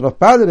 nuestros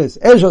padres,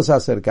 ellos se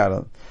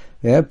acercaron?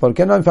 ¿Por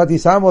qué no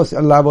enfatizamos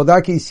la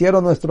boda que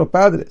hicieron nuestros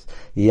padres?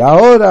 Y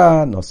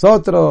ahora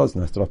nosotros,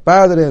 nuestros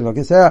padres, lo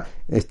que sea,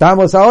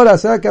 estamos ahora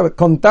cerca de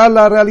contar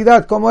la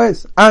realidad como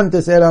es.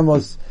 Antes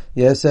éramos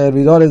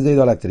servidores de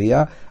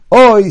idolatría,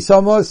 hoy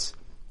somos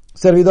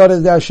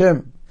servidores de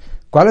Hashem.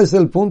 ¿Cuál es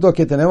el punto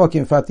que tenemos que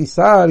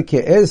enfatizar? Que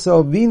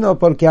eso vino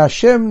porque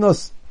Hashem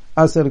nos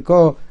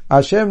acercó,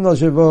 Hashem nos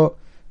llevó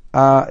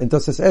a...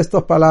 Entonces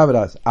estas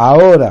palabras,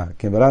 ahora,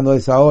 que en verdad no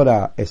es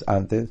ahora, es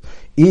antes,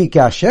 y que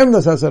Hashem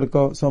nos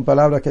acercó, son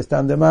palabras que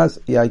están de más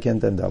y hay que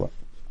entenderlo.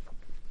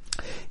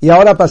 Y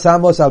ahora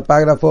pasamos al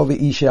párrafo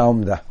Vehishe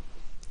Amda.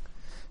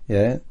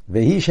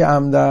 Vehishe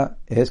Amda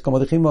es, como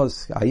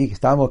dijimos, ahí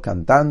estamos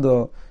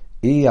cantando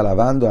y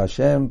alabando a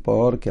Hashem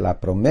porque la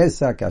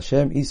promesa que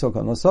Hashem hizo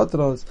con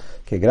nosotros,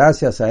 que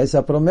gracias a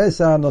esa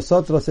promesa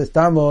nosotros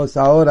estamos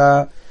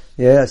ahora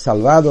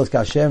salvados, que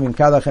Hashem en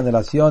cada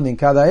generación, en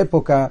cada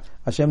época,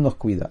 Hashem nos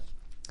cuida.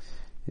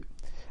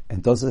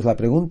 Entonces la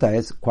pregunta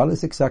es, ¿cuál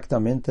es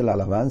exactamente la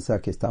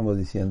alabanza que estamos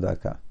diciendo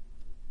acá?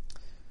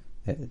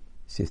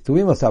 Si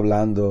estuvimos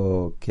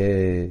hablando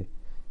que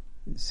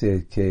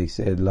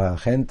la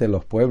gente,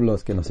 los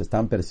pueblos que nos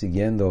están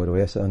persiguiendo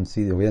hubiesen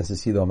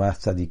sido más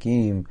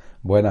tzadikim,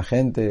 buena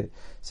gente,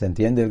 se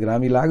entiende el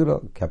gran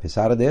milagro, que a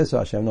pesar de eso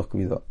Hashem nos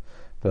cuidó.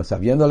 Pero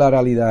sabiendo la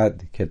realidad,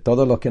 que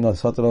todos los que a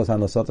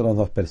nosotros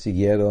nos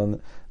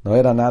persiguieron, no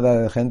era nada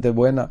de gente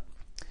buena,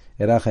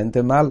 era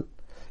gente mal.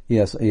 Y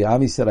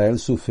Am Israel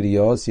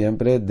sufrió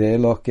siempre de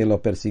los que los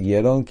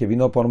persiguieron, que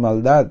vino por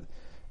maldad.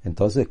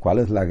 Entonces, ¿cuál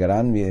es el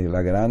gran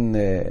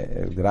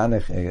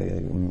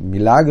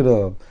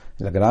milagro,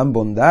 la gran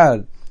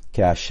bondad?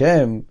 Que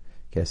Hashem,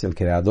 que es el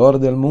creador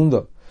del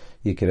mundo,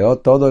 y creó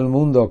todo el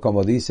mundo,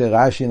 como dice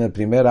Rashi en el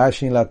primer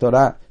Rashi en la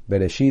Torah,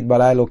 Bereshit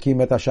bara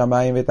Elokim et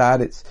hashamayim et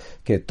haaretz,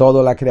 que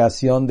toda la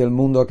creación del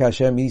mundo que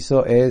Hashem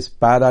hizo es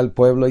para el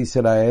pueblo de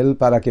Israel,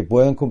 para que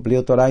puedan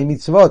cumplir Torah y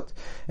mitzvot.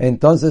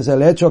 Entonces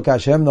el hecho que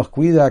Hashem nos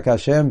cuida, que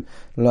Hashem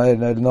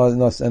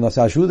nos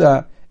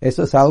ayuda,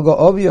 eso es algo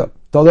obvio.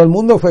 Todo el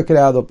mundo fue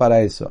creado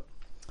para eso,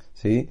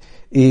 ¿sí?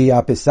 Y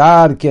a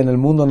pesar que en el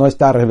mundo no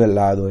está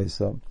revelado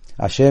eso,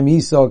 Hashem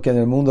hizo que en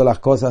el mundo las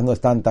cosas no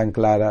están tan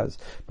claras.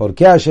 ¿Por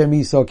qué Hashem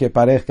hizo que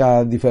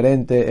parezca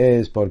diferente?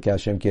 Es porque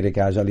Hashem quiere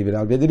que haya libre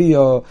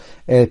albedrío,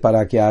 es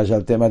para que haya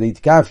el tema de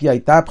Itkafia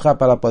y Tapja,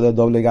 para poder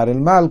doblegar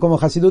el mal, como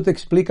Hasidut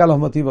explica los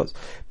motivos.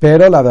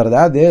 Pero la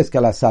verdad es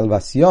que la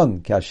salvación,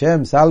 que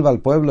Hashem salva al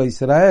pueblo de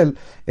Israel,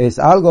 es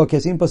algo que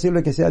es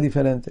imposible que sea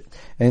diferente.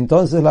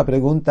 Entonces la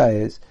pregunta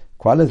es,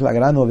 ¿cuál es la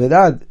gran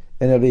novedad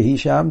en el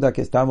Vehishe Amda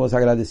que estamos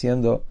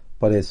agradeciendo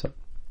por eso?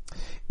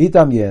 Y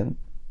también,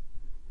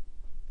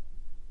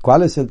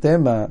 ¿cuál es el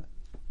tema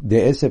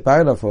de ese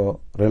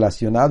párrafo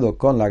relacionado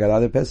con la Agadá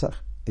de Pesach?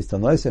 Esto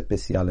no es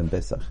especial en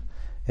Pesach.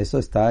 Eso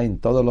está en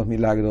todos los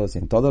milagros,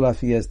 en todas las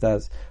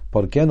fiestas.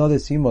 ¿Por qué no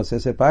decimos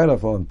ese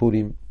párrafo en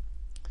Purim?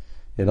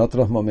 En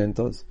otros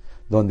momentos,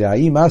 donde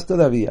ahí más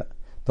todavía,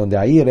 donde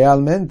ahí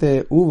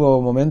realmente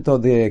hubo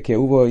momentos de que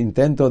hubo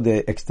intentos de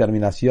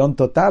exterminación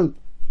total.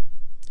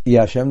 Y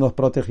Hashem nos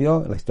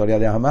protegió, la historia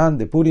de Amán,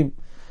 de Purim.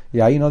 Y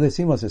ahí no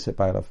decimos ese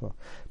párrafo.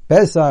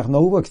 Pesach no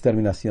hubo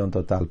exterminación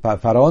total.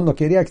 Faraón no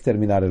quería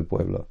exterminar el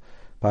pueblo.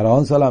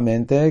 Faraón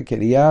solamente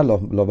quería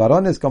los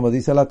varones, como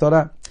dice la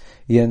Torah.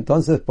 Y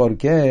entonces, ¿por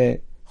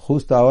qué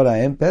justo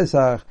ahora en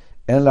Pesach,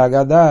 en la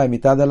Agadá, en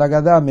mitad de la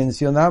Agadá,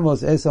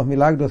 mencionamos esos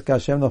milagros que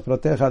Hashem nos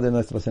proteja de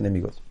nuestros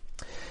enemigos?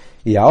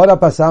 Y ahora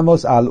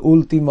pasamos al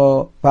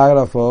último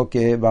párrafo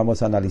que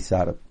vamos a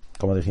analizar.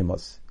 Como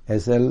dijimos,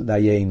 es el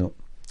Dayenu.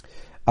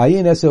 Ahí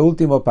en ese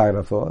último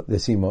párrafo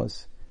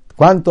decimos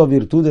cuántas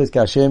virtudes que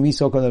Hashem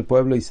hizo con el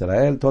pueblo de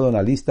Israel, toda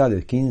una lista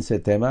de 15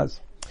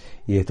 temas.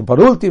 Y esto, por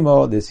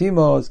último,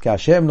 decimos que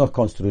Hashem nos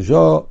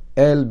construyó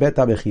el Bet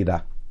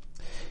HaBechirá.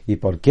 ¿Y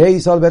por qué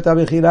hizo el Bet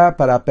HaBechirá?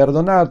 Para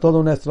perdonar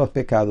todos nuestros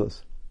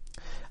pecados.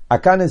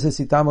 Acá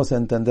necesitamos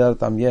entender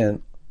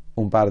también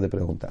un par de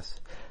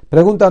preguntas.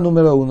 Pregunta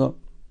número 1.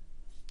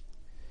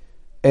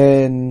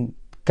 En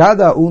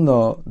cada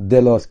uno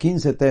de los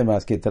 15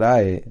 temas que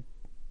trae,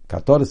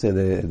 14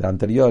 de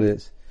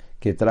anteriores,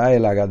 que trae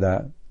la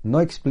Agadá, no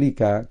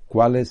explica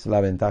cuál es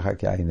la ventaja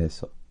que hay en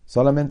eso.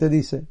 Solamente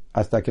dice,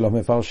 hasta que los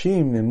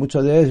mefarshim, en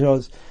muchos de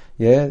ellos,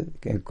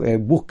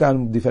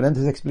 buscan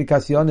diferentes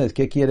explicaciones.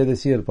 ¿Qué quiere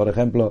decir? Por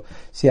ejemplo,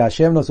 si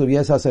Hashem nos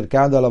hubiese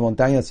acercado a la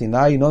montaña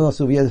Sinai y no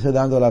nos hubiese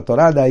dado la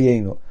Torah,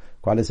 Dayenu.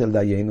 ¿Cuál es el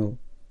Dayenu?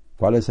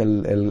 ¿Cuál es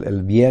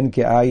el bien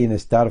que hay en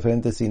estar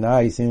frente a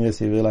Sinai sin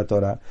recibir la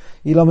Torah?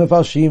 Y los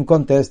mefarshim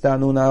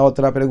contestan una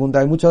otra pregunta.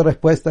 Hay muchas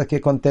respuestas que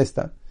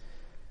contestan.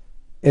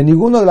 En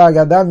ninguno de la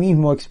Agadá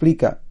mismo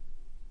explica.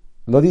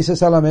 Lo dice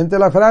solamente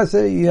la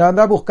frase y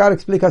anda a buscar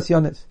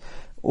explicaciones.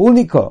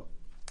 Único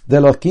de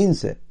los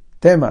 15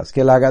 temas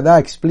que la Agadá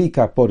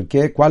explica por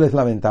qué, cuál es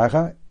la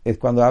ventaja, es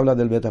cuando habla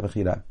del Bet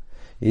HaBechirá.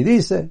 Y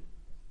dice,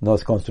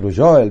 nos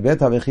construyó el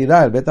Bet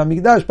HaBechirá, el Bet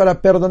HaMikdash, para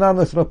perdonar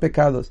nuestros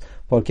pecados.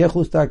 ¿Por qué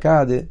justo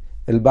acá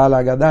el Baal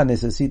Agadá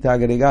necesita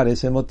agregar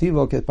ese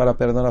motivo que es para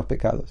perdonar los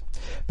pecados?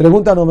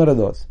 Pregunta número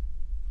 2.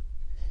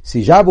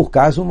 Si ya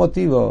buscas un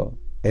motivo,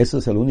 ¿eso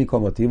es el único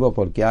motivo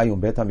por qué hay un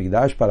Bet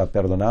HaMikdash para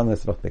perdonar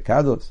nuestros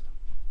pecados?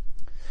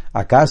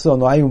 ¿Acaso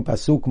no hay un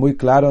pasuk muy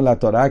claro en la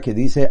Torah que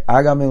dice,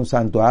 hágame un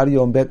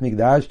santuario, un Bet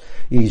Mikdash,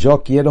 y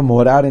yo quiero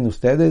morar en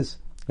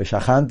ustedes?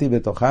 Veshahanti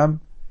betoham.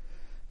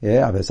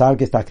 A pesar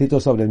que está escrito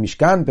sobre el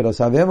Mishkan, pero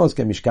sabemos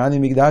que Mishkan y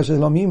Mikdash es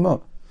lo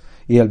mismo.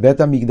 Y el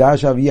Bet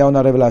HaMikdash había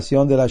una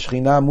revelación de la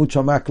Shekhinah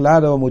mucho más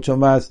claro, mucho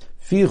más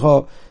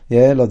fijo.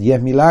 Los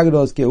 10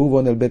 milagros que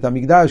hubo en el Bet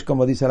HaMikdash,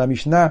 como dice la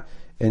Mishnah.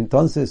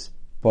 Entonces,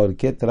 ¿por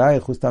qué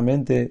trae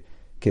justamente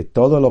que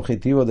todo el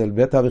objetivo del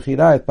Bet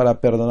HaBechirá es para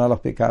perdonar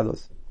los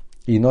pecados?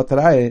 Y no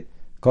trae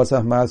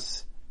cosas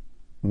más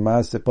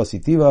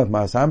positivas,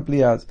 más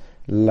amplias,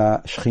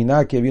 la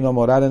Shekhinah que vino a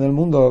morar en el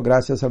mundo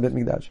gracias al Bet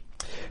Mikdash.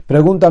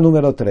 Pregunta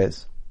número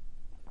 3.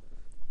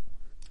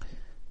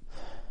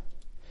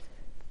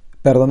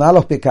 Perdonar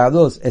los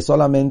pecados es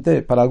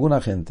solamente para alguna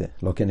gente,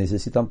 los que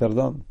necesitan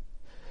perdón.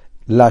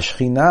 La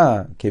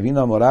Shekhinah que vino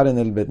a morar en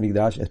el Bet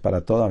Mikdash es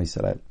para toda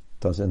Israel.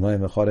 Entonces no es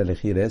mejor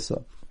elegir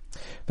eso.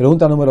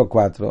 Pregunta número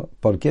 4.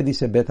 ¿Por qué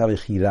dice Bet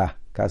HaBechirá,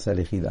 casa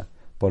elegida?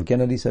 ¿Por qué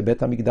no dice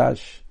Bet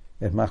HaMikdash?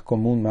 Es más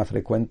común, más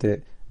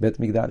frecuente Bet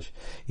Mikdash.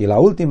 Y la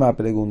última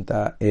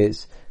pregunta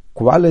es,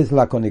 ¿cuál es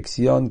la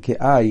conexión que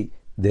hay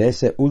de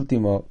ese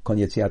último con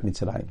Yetziat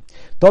Mitzrayim?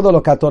 Todos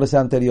los 14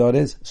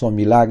 anteriores son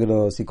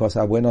milagros y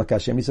cosas buenas que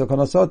Hashem hizo con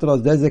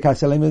nosotros desde que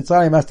salimos de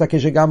Mitzrayim hasta que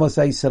llegamos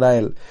a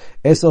Israel.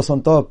 Esos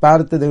son todos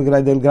parte del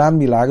gran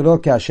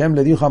milagro que Hashem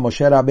le dijo a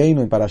Moshe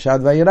Rabbeinu en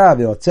Parashat Vayera,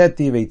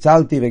 Veotzeti,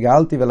 Veitzalti,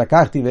 Vegalti,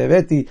 Velakachti,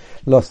 Veveti,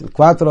 las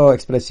 4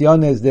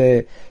 expresiones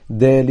de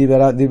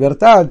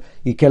libertad,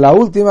 y que la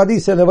última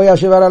dice, le voy a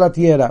llevar a la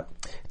tierra.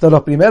 Entonces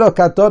los primeros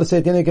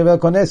 14 tienen que ver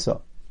con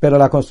eso. Pero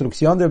la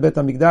construcción del Bet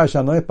HaMikdash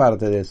ya no es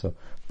parte de eso,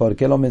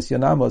 porque lo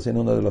mencionamos en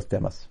uno de los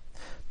temas.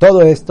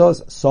 Todo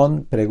estos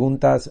son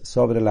preguntas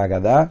sobre la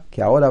Agadá,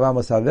 que ahora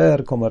vamos a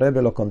ver cómo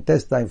Rebbe lo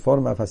contesta en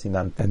forma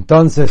fascinante.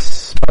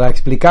 Entonces, para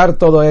explicar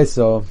todo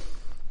eso,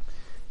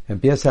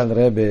 empieza el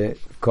Rebbe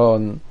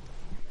con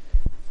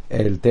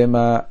el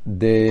tema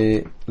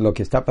de lo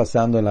que está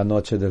pasando en la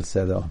noche del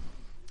Seder.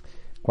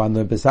 Cuando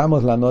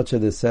empezamos la noche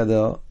del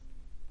Seder,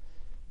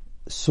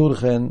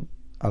 surgen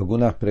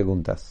algunas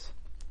preguntas.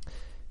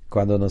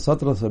 Cuando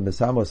nosotros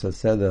empezamos el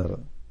Seder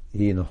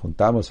y nos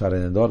juntamos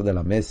alrededor de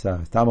la mesa,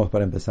 estamos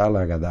para empezar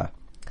la Agadá.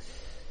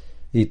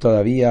 Y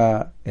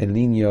todavía el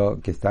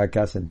niño que está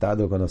acá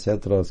sentado con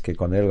nosotros, que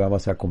con él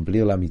vamos a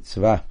cumplir la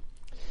mitzvah,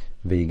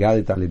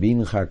 Veigadet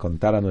Alebinja,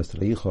 contar a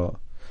nuestro hijo,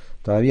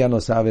 todavía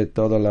no sabe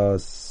todas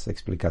las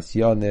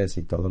explicaciones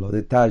y todos los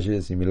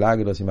detalles y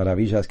milagros y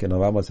maravillas que nos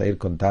vamos a ir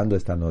contando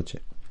esta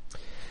noche.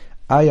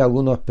 Hay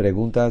algunas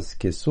preguntas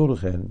que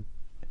surgen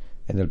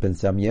en el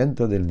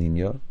pensamiento del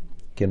niño,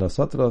 que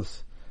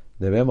nosotros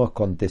debemos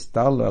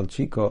contestarlo al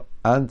chico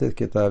antes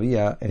que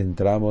todavía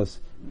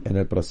entramos en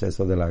el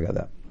proceso de la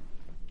Agadá.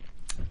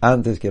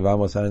 Antes que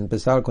vamos a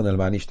empezar con el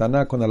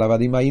Manishtaná, con el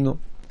Avadim Hainu.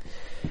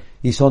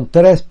 Y son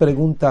 3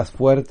 preguntas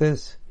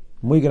fuertes,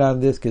 muy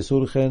grandes, que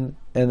surgen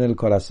en el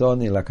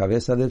corazón y en la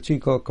cabeza del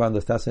chico cuando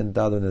está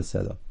sentado en el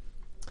Seder.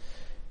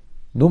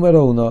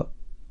 Número 1,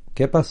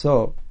 ¿qué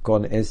pasó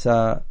con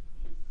esa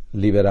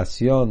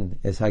liberación,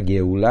 esa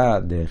Geulá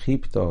de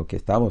Egipto que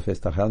estamos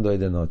festejando hoy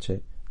de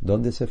noche?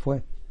 ¿Dónde se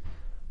fue?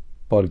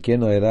 ¿Por qué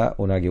no era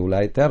una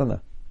Geulá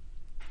eterna?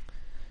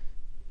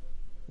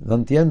 No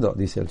entiendo,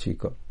 dice el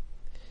chico.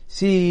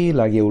 Si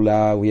la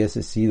Geulá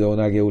hubiese sido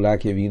una Geulá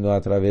que vino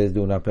a través de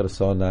una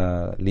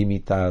persona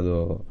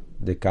limitado,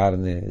 de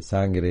carne,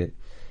 sangre,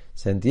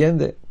 se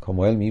entiende,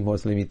 como él mismo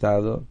es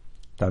limitado,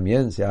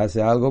 también se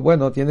hace algo,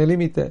 bueno, tiene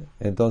límite.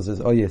 Entonces,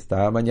 hoy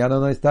está, mañana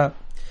no está.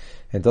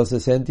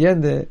 Entonces se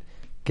entiende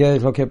qué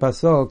es lo que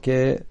pasó,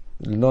 que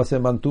no se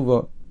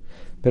mantuvo.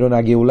 Pero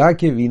una Geulá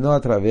que vino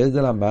a través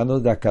de las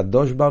manos de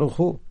Akadosh Baruj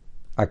Hu.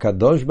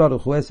 Akadosh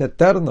Baruj Hu es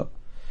eterno.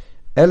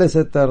 Él es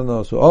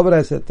eterno, su obra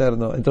es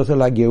eterno. Entonces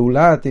la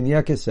Geulá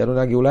tenía que ser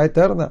una Geulá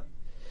eterna.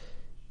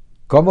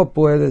 ¿Cómo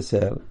puede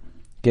ser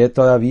que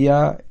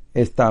todavía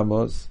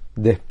estamos,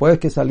 después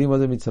que salimos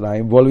de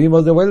Mitzrayim,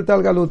 volvimos de vuelta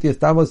al Galut y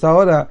estamos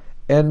ahora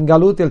en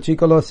Galut? El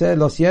chico lo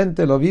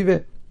siente, lo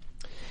vive.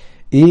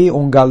 Y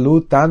un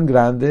Galut tan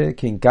grande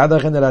que en cada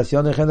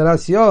generación y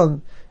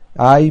generación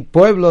hay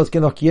pueblos que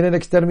nos quieren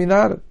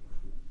exterminar.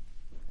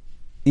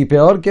 Y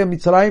peor que en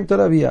Mitzrayim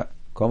todavía.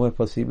 ¿Cómo es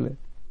posible?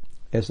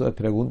 Eso es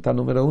pregunta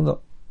número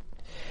 1.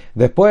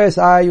 Después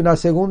hay una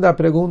segunda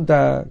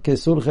pregunta que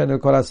surge en el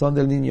corazón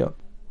del niño.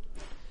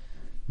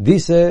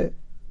 Dice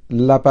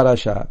la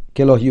parashá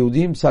que los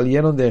Yehudim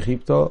salieron de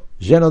Egipto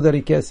llenos de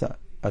riqueza.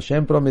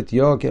 Hashem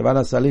prometió que van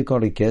a salir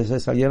con riqueza y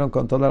salieron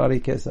con toda la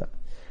riqueza.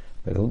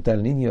 Pregunta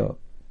el niño,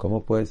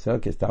 ¿cómo puede ser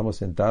que estamos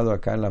sentados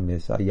acá en la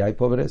mesa y hay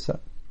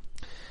pobreza?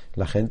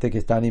 La gente que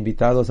están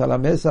invitados a la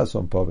mesa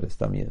son pobres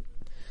también.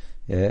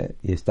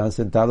 Y están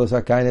sentados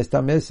acá en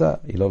esta mesa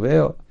y lo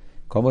veo.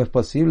 ¿Cómo es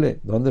posible?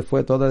 ¿Dónde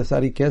fue toda esa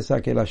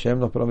riqueza que el Hashem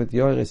nos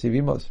prometió y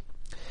recibimos?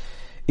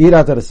 Y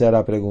la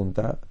tercera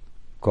pregunta,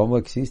 ¿cómo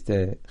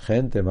existe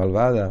gente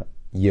malvada,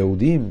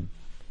 Yehudim,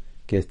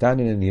 que están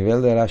en el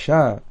nivel de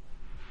Rasha,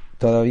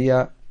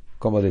 todavía,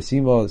 como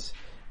decimos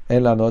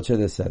en la noche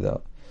de Seder,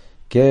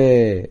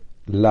 que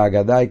la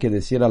Agadá hay que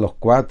decir a los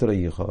 4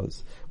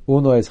 hijos,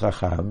 uno es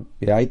Raham,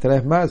 y hay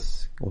 3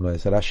 más, uno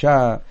es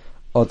Rasha,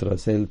 otro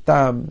es el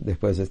Tam,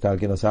 después está el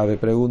que no sabe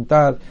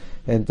preguntar.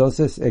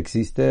 Entonces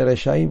existe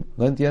Reshaim,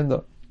 no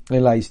entiendo.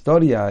 En la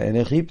historia, en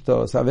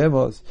Egipto,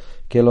 sabemos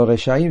que los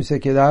Reshaim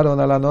se quedaron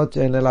a la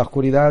noche en la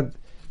oscuridad,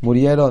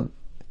 murieron.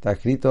 Está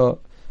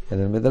escrito en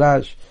el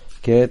Midrash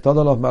que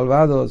todos los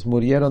malvados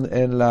murieron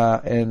en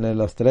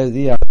los 3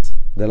 días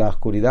de la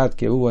oscuridad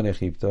que hubo en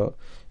Egipto.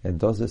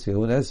 Entonces,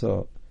 según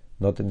eso,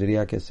 no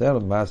tendría que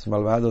ser más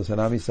malvados en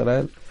Am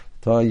Israel.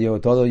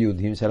 Todo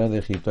Yudim salieron de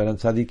Egipto, eran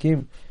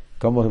tzadikim.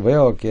 Como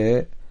veo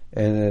que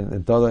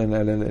en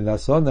la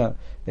zona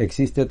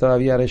existe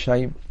todavía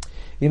Reshaim.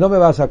 Y no me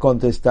vas a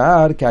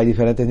contestar que hay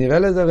diferentes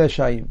niveles de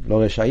Reshaim. Los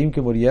Reshaim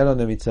que murieron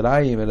en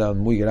Mitzrayim eran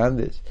muy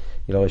grandes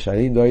y los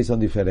Reshaim de hoy son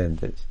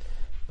diferentes.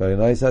 Pero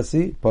no es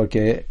así,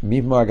 porque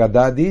mismo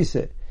Agadá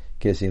dice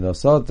que si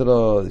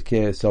nosotros,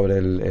 que sobre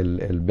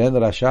el Ben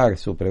Rashak,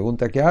 su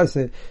pregunta que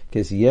hace,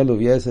 que si él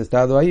hubiese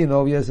estado ahí no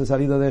hubiese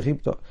salido de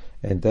Egipto.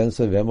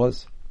 Entonces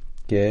vemos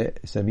que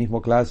ese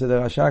mismo clase de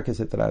Rashak que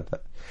se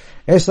trata.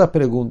 Esas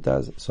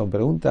preguntas son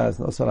preguntas,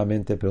 no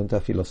solamente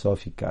preguntas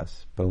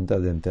filosóficas,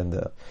 preguntas de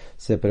entender,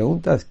 son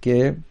preguntas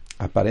que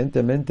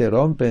aparentemente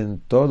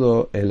rompen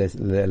todo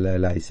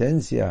la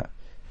esencia,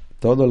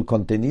 todo el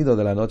contenido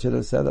de la noche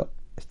del Seder.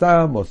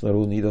 Estamos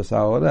reunidos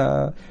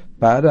ahora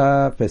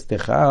para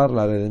festejar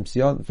la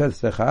redención,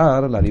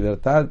 festejar la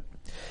libertad.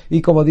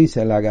 Y como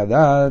dice la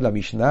Agadá, la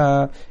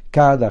Mishnah,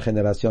 cada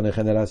generación en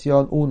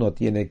generación uno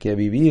tiene que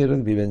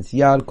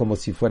vivenciar como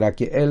si fuera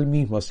que él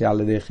mismo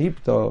sale de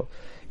Egipto.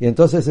 Y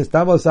entonces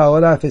estamos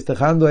ahora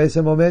festejando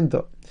ese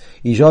momento.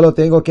 Y yo lo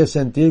tengo que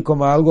sentir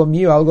como algo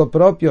mío, algo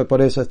propio.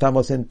 Por eso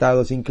estamos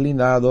sentados,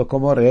 inclinados,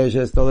 como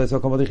reyes, todo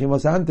eso como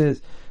dijimos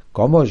antes.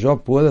 ¿Cómo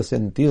yo puedo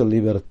sentir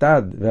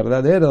libertad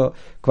verdadero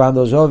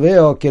cuando yo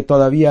veo que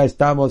todavía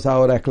estamos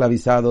ahora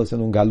esclavizados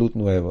en un galut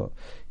nuevo?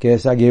 Que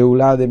esa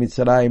Geulá de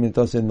Mitzrayim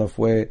entonces no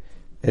fue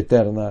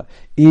eterna,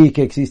 y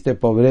que existe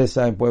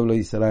pobreza en pueblo de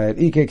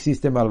Israel, y que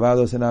existe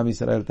malvados en Am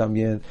Israel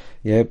también,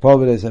 y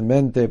pobres en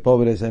mente,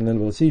 pobres en el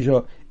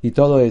bolsillo, y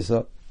todo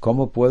eso.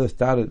 ¿Cómo puedo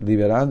estar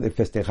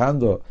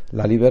festejando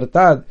la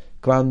libertad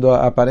cuando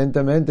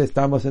aparentemente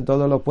estamos en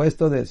todo lo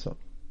opuesto de eso?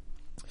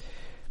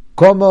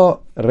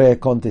 ¿Cómo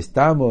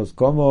contestamos,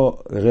 cómo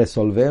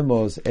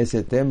resolvemos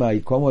ese tema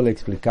y cómo le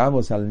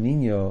explicamos al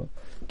niño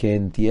que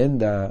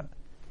entienda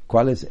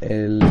cuál es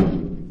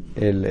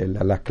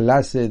la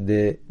clase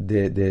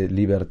de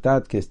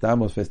libertad que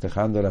estamos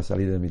festejando la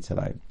salida de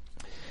Mitzrayim?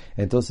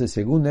 Entonces,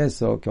 según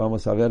eso que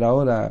vamos a ver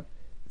ahora,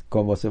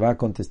 cómo se va a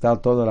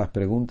contestar todas las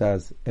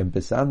preguntas,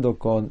 empezando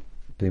con el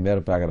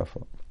primer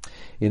párrafo.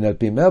 Y en el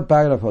primer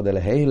párrafo del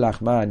Hei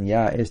Lachman,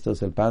 ya esto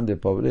es el pan de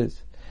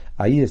pobres,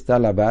 ahí está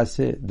la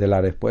base de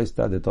la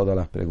respuesta de todas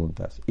las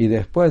preguntas. Y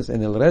después,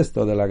 en el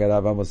resto de la Agadá,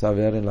 vamos a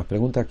ver en las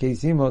preguntas que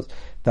hicimos,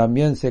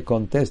 también se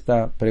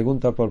contesta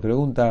pregunta por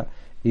pregunta,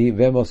 y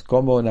vemos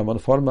cómo en una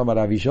forma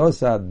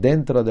maravillosa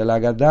dentro de la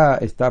Agadá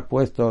está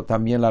puesto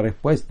también la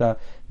respuesta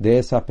de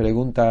esas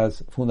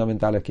preguntas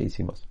fundamentales que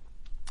hicimos.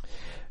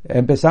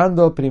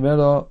 Empezando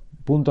primero,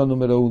 punto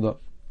número 1.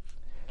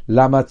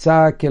 La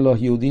matzá que los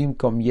Yehudim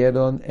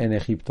comieron en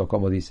Egipto,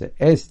 como dice.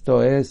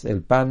 Esto es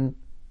el pan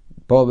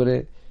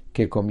pobre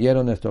que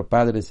comieron nuestros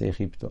padres en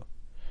Egipto.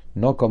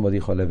 No como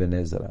dijo Eben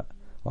Ezra.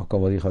 o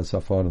como dijo el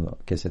Soforno,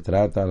 que se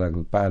trata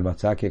del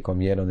matzá que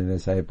comieron en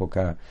esa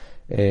época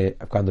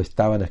cuando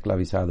estaban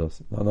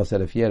esclavizados. No se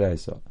refiere a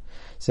eso.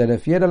 Se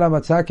refiere a la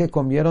matzá que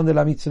comieron de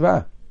la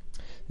mitzvah.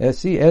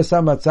 Sí,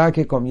 esa matzá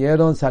que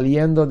comieron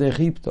saliendo de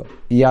Egipto.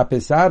 Y a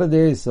pesar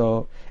de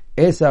eso,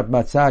 esa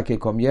matzá que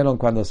comieron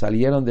cuando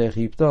salieron de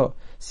Egipto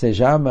se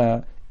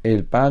llama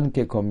el pan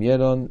que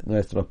comieron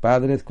nuestros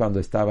padres cuando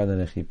estaban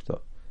en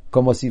Egipto.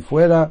 Como si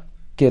fuera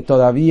que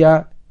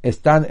todavía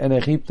están en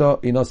Egipto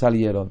y no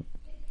salieron.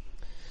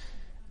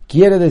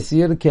 Quiere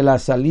decir que la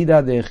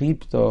salida de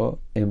Egipto,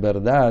 en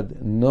verdad,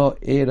 no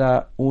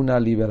era una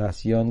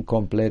liberación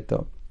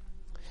completa.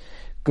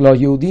 Los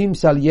Yehudim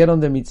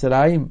salieron de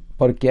Mitzrayim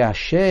porque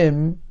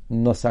Hashem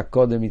nos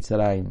sacó de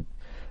Mitzrayim.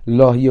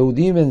 Los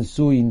Yehudim en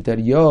su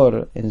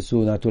interior, en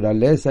su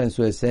naturaleza, en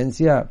su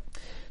esencia,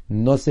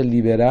 no se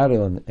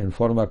liberaron en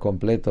forma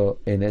completa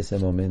en ese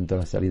momento,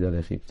 la salida de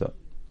Egipto.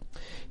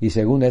 Y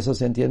según eso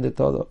se entiende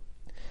todo.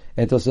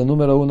 Entonces,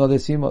 número 1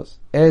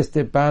 decimos,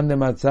 este pan de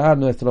matzah,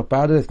 nuestros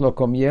padres lo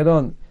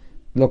comieron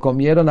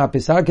a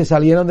pesar que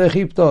salieron de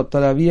Egipto,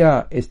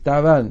 todavía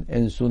estaban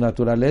en su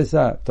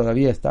naturaleza,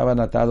 todavía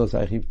estaban atados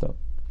a Egipto.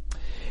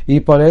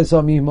 Y por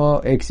eso mismo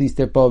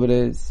existe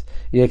pobres,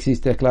 y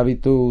existe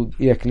esclavitud,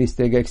 y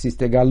existe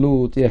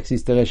galut, y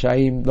existe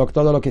reshaim.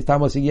 Todo lo que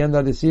estamos siguiendo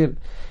a decir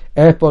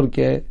es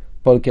porque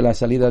la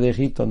salida de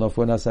Egipto no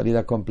fue una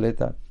salida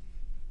completa.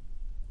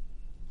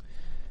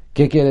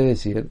 ¿Qué quiere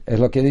decir?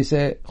 Es lo que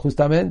dice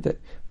justamente.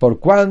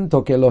 Por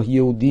cuanto que los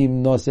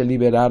Yehudim no se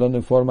liberaron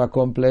en forma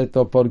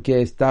completa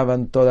porque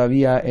estaban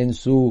todavía en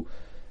su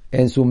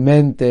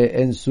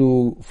mente, en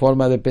su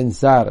forma de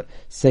pensar,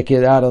 se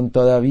quedaron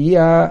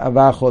todavía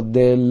abajo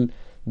de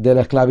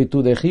la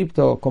esclavitud de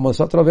Egipto, como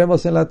nosotros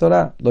vemos en la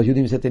Torá. Los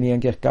Yehudim se tenían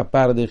que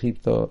escapar de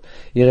Egipto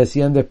y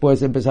recién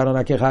después empezaron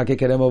a quejar que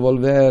queremos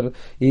volver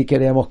y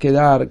queremos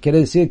quedar.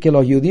 Quiere decir que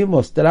los Yehudim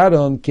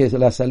mostraron que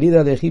la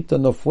salida de Egipto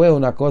no fue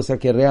una cosa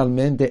que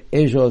realmente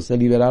ellos se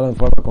liberaron en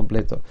forma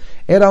completa.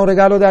 Era un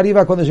regalo de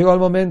arriba cuando llegó el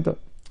momento.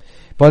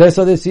 Por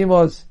eso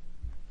decimos,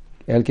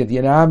 el que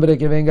tiene hambre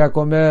que venga a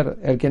comer,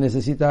 el que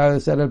necesita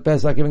hacer el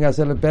pesa que venga a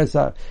hacer el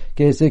pesa,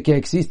 que dice que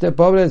existe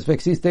pobres,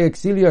 existe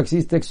exilio,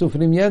 existe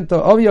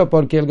sufrimiento, obvio,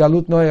 porque el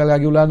galut el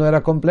agulá no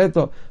era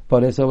completo,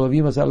 por eso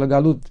volvimos al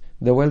galut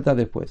de vuelta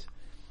después.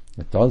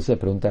 Entonces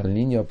pregunta el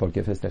niño, ¿por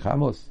qué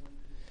festejamos?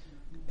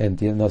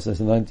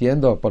 No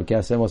entiendo por qué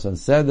hacemos un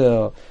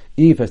seder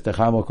y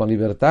festejamos con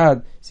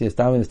libertad si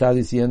está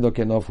diciendo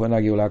que no fue un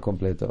agulá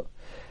completo.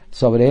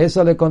 Sobre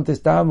eso le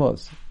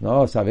contestamos,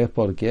 no, ¿sabes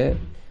por qué?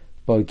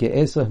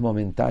 Porque eso es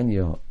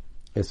momentáneo,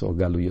 eso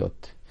galuyot.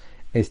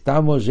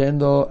 Estamos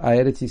yendo a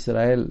Eretz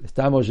Israel,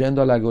 estamos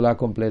yendo a la Geulá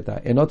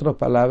completa. En otras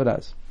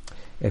palabras,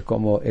 es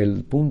como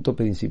el punto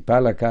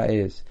principal acá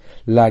es,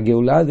 la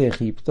Geulá de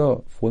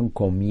Egipto fue un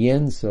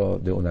comienzo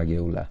de una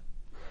Geulá.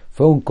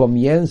 Fue un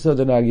comienzo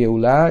de una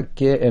Geulá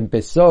que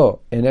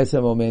empezó en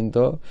ese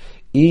momento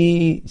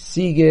y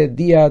sigue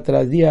día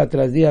tras día,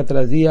 tras día,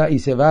 tras día, y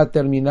se va a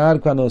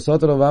terminar cuando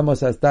nosotros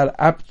vamos a estar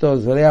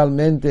aptos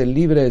realmente,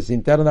 libres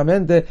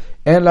internamente,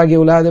 en la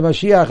Geulá de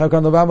Mashiach,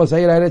 cuando vamos a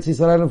ir a Eretz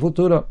Israel en el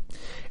futuro.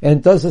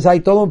 Entonces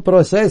hay todo un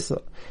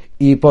proceso.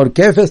 ¿Y por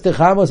qué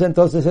festejamos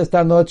entonces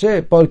esta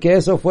noche? Porque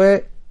eso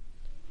fue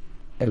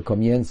el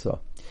comienzo.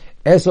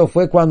 Eso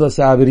fue cuando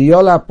se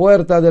abrió la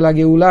puerta de la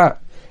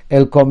Geulá.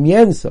 El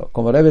comienzo,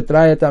 como Rebbe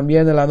trae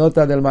también en la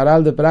nota del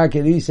Maral de Praga,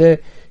 que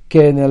dice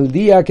que en el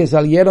día que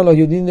salieron los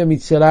Yehudim de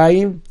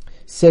Mitzrayim,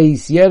 se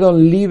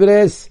hicieron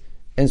libres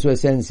en su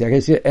esencia. Es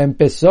decir,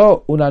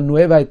 empezó una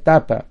nueva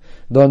etapa,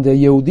 donde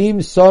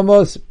Yehudim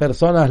somos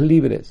personas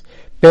libres.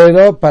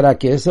 Pero para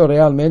que eso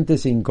realmente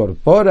se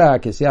incorpora,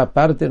 que sea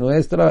parte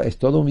nuestra, es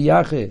todo un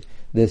viaje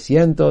de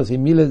cientos y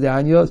miles de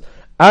años,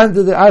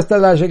 hasta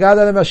la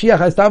llegada de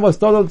Mashiach. Estamos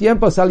todo el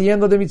tiempo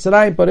saliendo de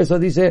Mitzrayim, por eso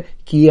dice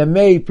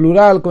Kiemei,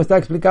 plural, como está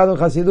explicado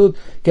en Hasidut,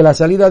 que la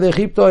salida de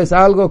Egipto es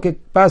algo que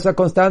pasa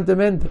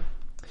constantemente.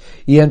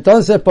 Y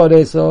entonces por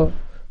eso,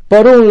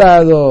 por un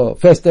lado,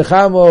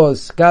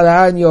 festejamos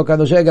cada año,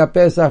 cuando llega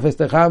Pesach,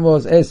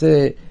 festejamos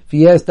esa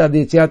fiesta de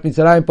Yetziat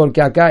Mitzrayim,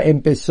 porque acá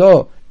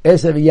empezó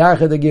ese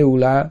viaje de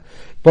Geulá.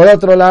 Por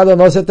otro lado,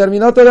 no se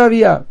terminó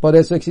todavía, por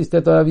eso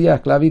existe todavía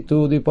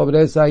esclavitud y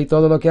pobreza y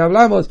todo lo que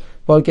hablamos,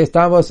 porque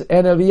estamos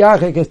en el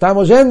viaje que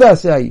estamos yendo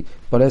hacia ahí.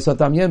 Por eso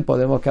también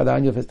podemos cada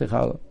año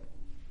festejarlo.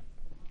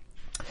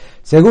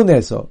 Según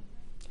eso,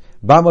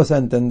 vamos a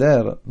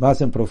entender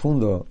más en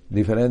profundo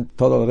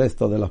todo el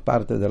resto de las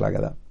partes de la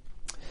Agadá.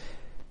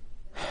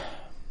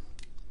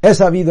 He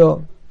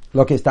sabido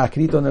lo que está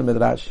escrito en el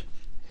Medrash,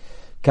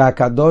 que a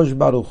Kadosh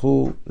Baruj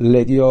Hu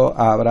le dio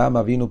a Abraham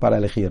Avinu para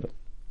elegir.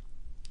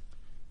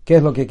 ¿Qué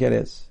es lo que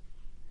querés?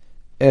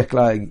 ¿Es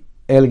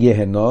el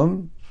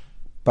Gehenom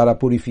para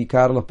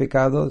purificar los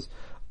pecados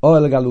o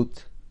el Galut?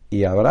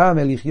 Y Abraham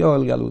eligió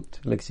el Galut,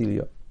 el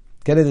exilio.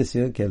 Quiere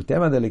decir que el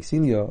tema del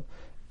exilio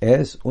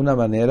es una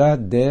manera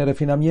de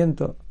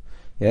refinamiento.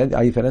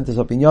 Hay diferentes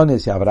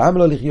opiniones, si Abraham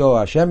lo eligió,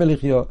 Hashem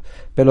eligió,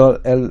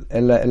 pero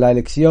la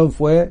elección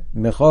fue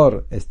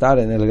mejor estar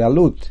en el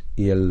Galut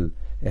y el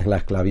es la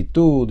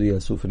esclavitud y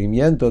el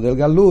sufrimiento del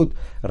galut,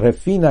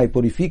 refina y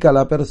purifica a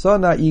la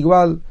persona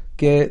igual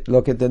que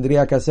lo que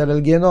tendría que hacer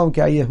el Genom,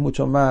 que ahí es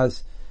mucho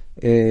más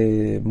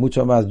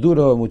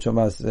duro, mucho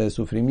más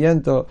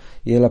sufrimiento,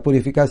 y la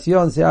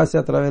purificación se hace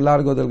a través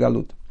largo del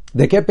galut.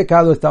 ¿De qué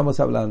pecado estamos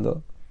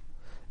hablando?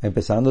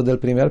 Empezando del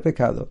primer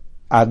pecado.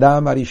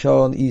 Adam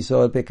Arishon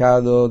hizo el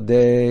pecado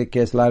que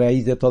es la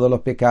raíz de todos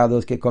los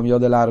pecados, que comió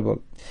del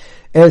árbol.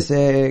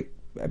 Ese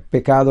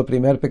pecado,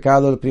 primer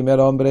pecado, el primer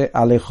hombre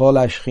alejó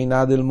la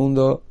Shekhinah del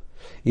mundo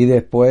y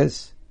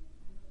después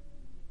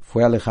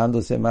fue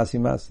alejándose más y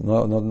más.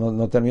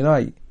 No terminó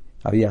ahí.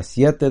 Había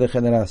 7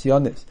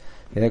 generaciones,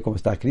 como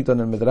está escrito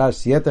en el Midrash,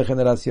 7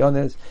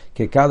 generaciones,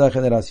 que cada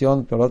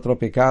generación por otro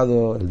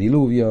pecado, el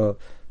diluvio,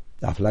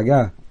 la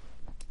flagá,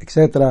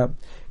 etcétera,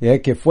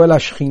 que fue la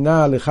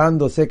Shekhinah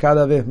alejándose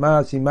cada vez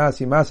más y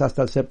más y más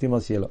hasta el 7º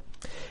cielo.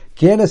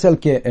 ¿Quién es el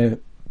que,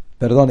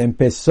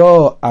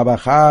 empezó a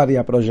bajar y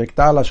a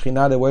proyectar la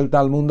Shekhinah de vuelta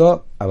al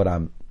mundo?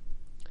 Abraham.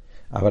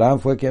 Abraham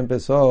fue quien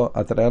empezó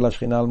a traer la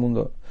Shekhinah al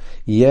mundo.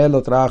 Y él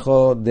lo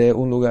trajo de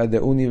un lugar, de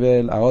un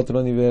nivel a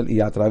otro nivel,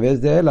 y a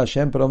través de él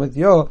Hashem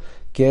prometió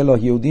que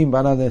los Yehudim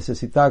van a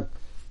necesitar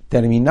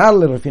terminar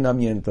el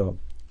refinamiento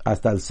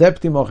hasta el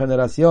 7º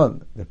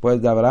generación,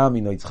 después de Abraham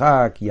y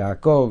Yitzhak y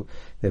Jacob,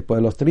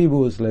 después los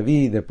tribus,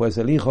 Leví, después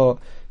el hijo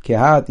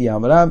Kehat y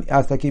Amram,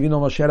 hasta que vino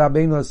Moshe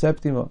Rabbeinu el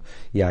 7º.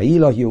 Y ahí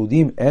los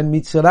Yehudim en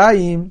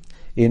Mitzrayim,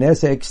 en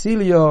ese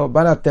exilio,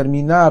 van a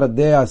terminar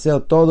de hacer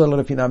todo el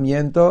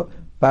refinamiento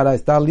para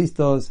estar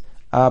listos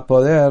a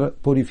poder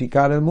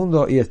purificar el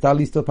mundo y estar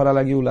listos para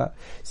la Geula.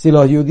 Si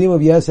los Yehudim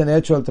hubiesen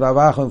hecho el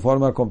trabajo en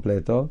forma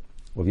completa,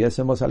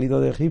 hubiésemos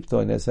salido de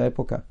Egipto en esa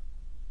época.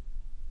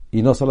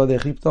 Y no solo de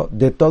Egipto,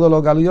 de todos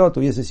los Galiot,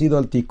 hubiese sido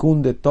el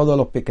tikkun de todos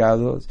los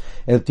pecados,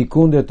 el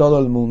tikkun de todo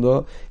el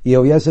mundo, y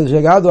hubiese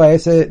llegado a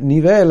ese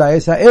nivel, a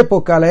esa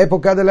época, la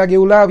época de la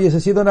Geulá, hubiese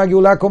sido una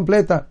Geulá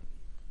completa.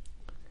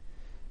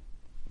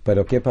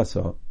 Pero ¿qué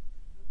pasó?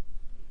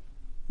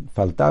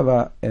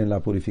 Faltaba en la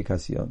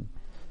purificación.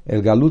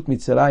 El Galut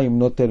Mitzrayim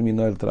no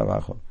terminó el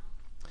trabajo.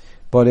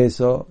 Por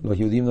eso los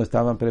Yehudim no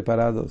estaban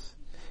preparados,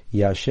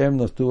 y Hashem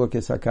nos tuvo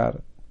que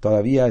sacar.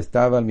 Todavía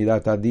estaba el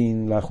Midat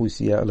Adin,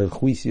 el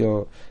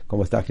juicio,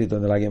 como está escrito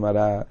en la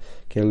Gemara,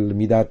 que el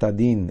Midat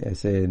Adin,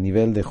 ese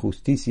nivel de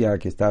justicia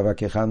que estaba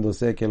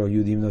quejándose que los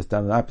Yudim no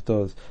están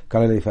aptos,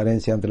 cuál es la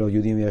diferencia entre los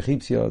Yudim y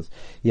egipcios,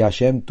 y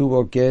Hashem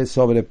tuvo que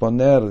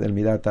sobreponer el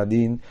Midat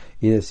Adin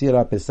y decir,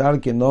 a pesar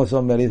que no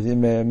son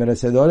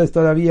merecedores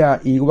todavía,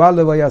 igual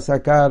le voy a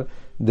sacar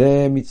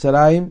de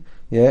Mitzrayim.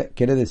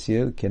 Quiere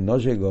decir que no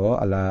llegó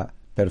a la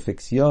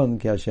perfección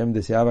que Hashem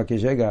deseaba que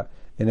llegue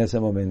en ese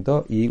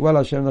momento, y igual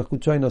Hashem nos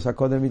escuchó y nos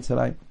sacó de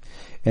Mitzrayim.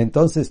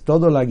 Entonces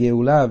toda la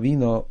Geulá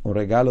vino un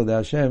regalo de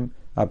Hashem,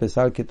 a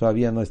pesar que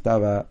todavía no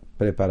estaba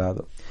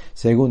preparado.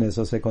 Según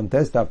eso se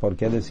contesta, ¿por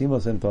qué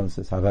decimos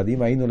entonces?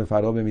 Avadim ainu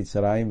lefaró be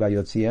Mitzrayim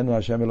vayotzienu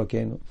Hashem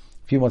Elokeinu?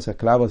 Fuimos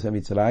esclavos en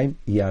Mitzrayim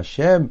y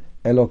Hashem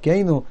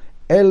Elokeinu,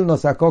 Él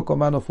nos sacó con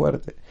mano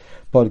fuerte.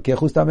 Porque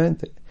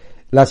justamente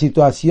la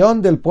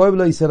situación del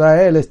pueblo de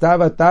Israel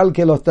estaba tal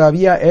que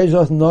todavía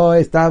ellos no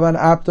estaban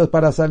aptos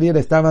para salir,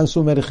 estaban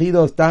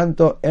sumergidos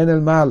tanto en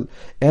el mal,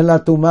 en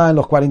la tumá, en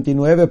los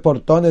 49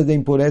 portones de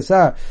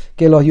impureza,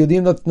 que los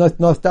judíos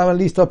no estaban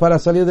listos para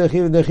salir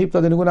de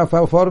Egipto de ninguna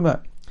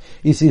forma.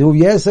 Y si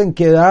hubiesen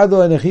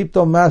quedado en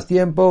Egipto más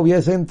tiempo,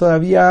 hubiesen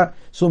todavía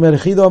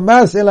sumergido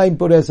más en la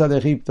impureza de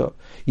Egipto.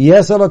 Y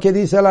eso es lo que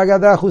dice la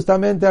Agadá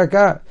justamente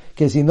acá,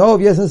 que si no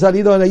hubiesen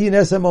salido de allí en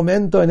ese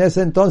momento, en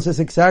ese entonces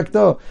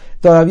exacto,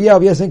 todavía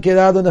hubiesen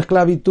quedado en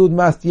esclavitud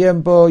más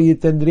tiempo y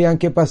tendrían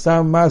que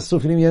pasar más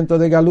sufrimiento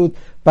de Galut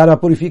para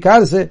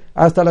purificarse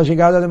hasta la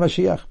llegada de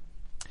Mashiach.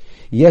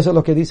 Y eso es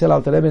lo que dice la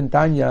Alter Rebbe en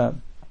Tanya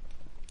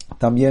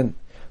también.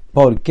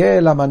 ¿Por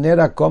qué la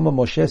manera como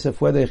Moshe se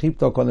fue de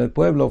Egipto con el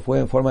pueblo fue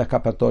en forma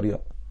escapatoria?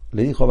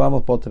 Le dijo,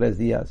 vamos por 3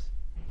 días.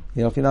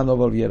 Y al final no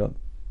volvieron.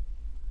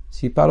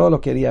 Si paró,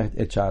 lo quería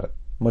echar.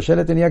 Moshe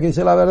le tenía que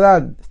decir la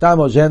verdad.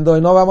 Estamos yendo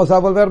y no vamos a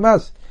volver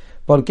más.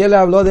 ¿Por qué le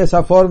habló de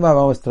esa forma?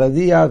 Vamos 3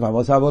 días,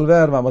 vamos a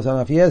volver, vamos a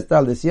una fiesta,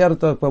 al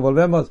desierto, después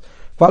volvemos.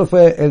 ¿Cuál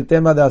fue el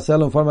tema de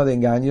hacerlo en forma de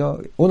engaño?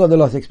 Una de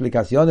las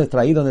explicaciones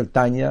traído en el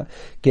Tanya,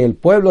 que el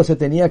pueblo se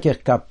tenía que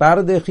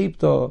escapar de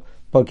Egipto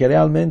porque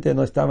realmente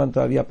no estaban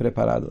todavía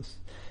preparados.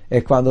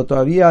 Es cuando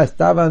todavía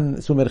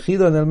estaban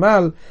sumergidos en el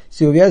mal,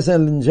 si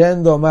hubiesen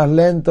yendo más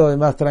lento y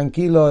más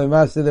tranquilo y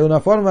más de una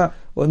forma,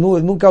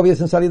 nunca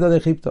hubiesen salido de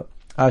Egipto.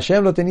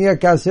 Hashem lo tenía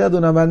que hacer de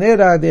una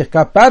manera de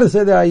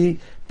escaparse de ahí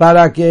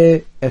para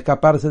que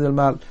escaparse del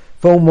mal.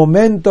 Fue un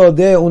momento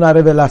de una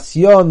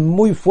revelación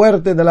muy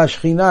fuerte de la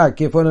Shekhinah,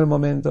 que fue en el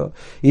momento.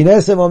 Y en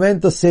ese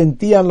momento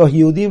sentían los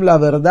Yehudim la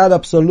verdad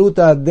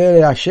absoluta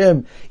de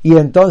Hashem. Y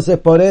entonces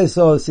por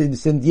eso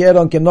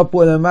sintieron que no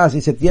pueden más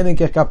y se tienen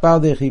que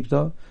escapar de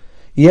Egipto.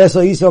 Y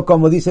eso hizo,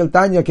 como dice el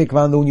Tanya, que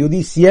cuando un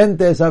Yehudí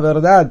siente esa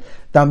verdad,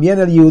 también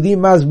el Yehudí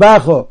más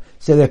bajo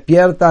se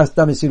despierta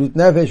hasta Mesirut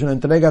Nefesh, una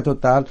entrega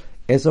total.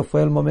 Eso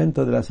fue el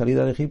momento de la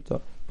salida de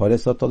Egipto. Por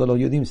eso todos los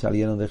Yehudim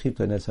salieron de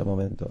Egipto en ese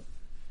momento.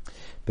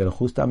 pero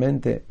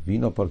justamente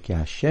vino porque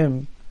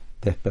Hashem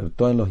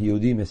despertó en los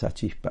Yehudim esa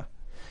chispa.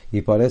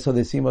 Y por eso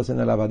decimos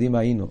en el Abadim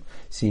Ainu,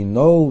 si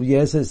no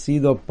hubiese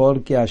sido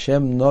porque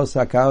Hashem nos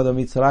sacado de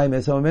Mitzrayim, en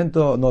ese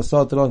momento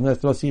nosotros,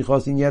 nuestros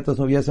hijos y nietos,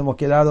 no hubiésemos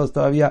quedado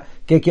todavía.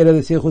 ¿Qué quiere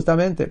decir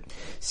justamente?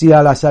 Si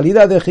a la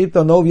salida de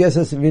Egipto no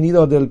hubiese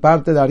venido del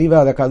parte de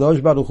arriba de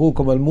Kadosh Baruj Hu,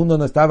 como el mundo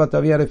no estaba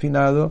todavía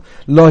refinado,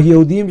 los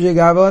Yehudim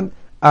llegaban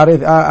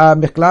a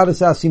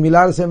mezclarse, a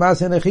asimilarse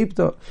más en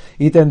Egipto,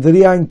 y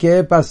tendrían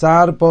que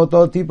pasar por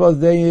todo tipo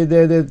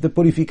de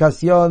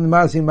purificación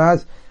más y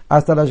más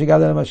hasta la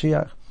llegada del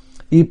Mashiach.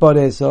 Y por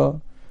eso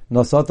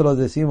nosotros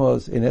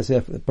decimos en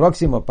ese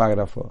próximo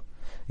párrafo,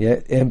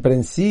 en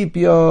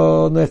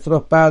principio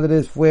nuestros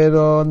padres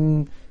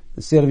fueron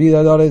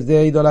servidores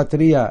de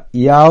idolatría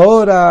y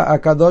ahora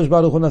a Kadosh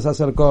Baruj Hu nos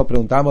acercó.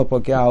 Preguntamos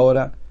por qué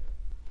ahora.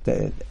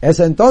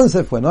 Ese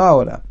entonces fue, no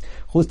ahora.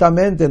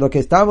 Justamente lo que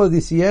estamos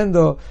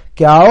diciendo,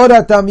 que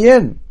ahora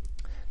también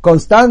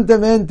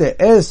constantemente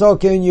eso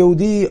que un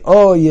Yehudí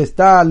hoy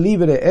está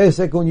libre,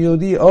 ese que un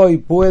Yehudí hoy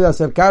puede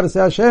acercarse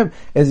a Hashem,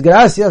 es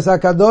gracias a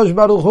Kadosh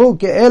Baruj Hu,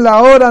 que Él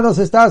ahora nos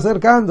está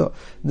acercando.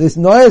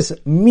 No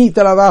es mi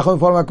trabajo en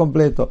forma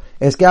completa,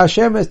 es que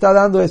Hashem está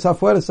dando esa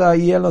fuerza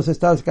y Él nos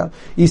está acercando.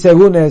 Y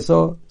según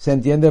eso, se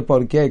entiende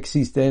por qué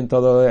existe en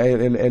todo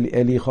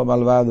el hijo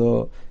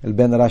malvado, el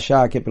Ben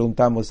Rasha que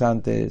preguntamos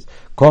antes,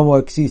 cómo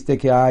existe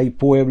que hay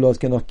pueblos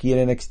que nos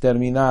quieren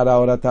exterminar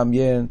ahora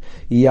también,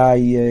 y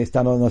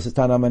nos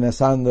están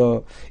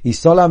amenazando, y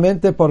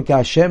solamente porque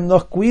Hashem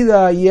nos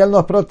cuida y Él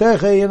nos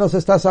protege y Él nos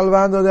está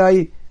salvando de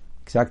ahí.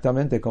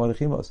 Exactamente, como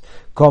dijimos,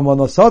 como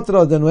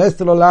nosotros de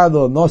nuestro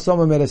lado no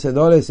somos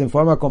merecedores en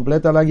forma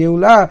completa a la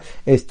Geulah,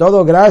 es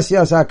todo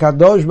gracias a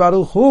Kadosh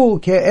Baruj Hu,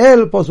 que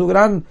Él por su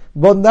gran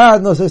bondad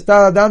nos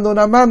está dando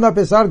una mano a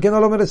pesar que no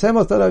lo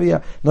merecemos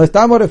todavía, no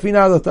estamos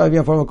refinados todavía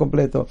en forma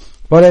completa.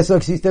 Por eso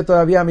existe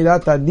todavía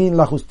Midat Hadin,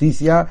 la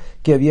justicia,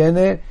 que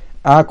viene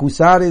a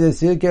acusar y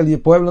decir que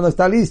el pueblo no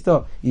está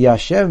listo, y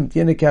Hashem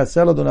tiene que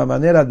hacerlo de una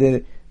manera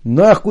de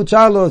no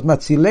escucharlos.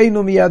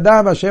 Matzileinu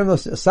miyadam, Hashem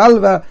nos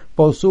salva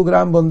por su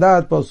gran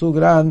bondad, por su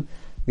gran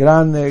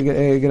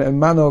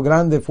mano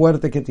grande,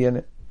 fuerte que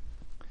tiene.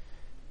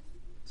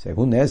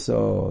 Según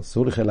eso,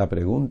 surge la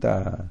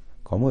pregunta,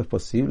 ¿cómo es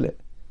posible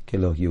que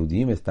los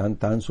Yehudim están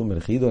tan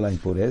sumergidos en la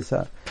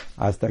impureza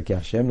hasta que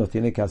Hashem nos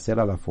tiene que hacer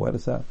a la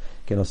fuerza,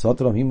 que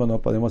nosotros mismos no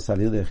podemos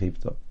salir de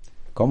Egipto?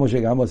 ¿Cómo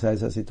llegamos a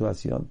esa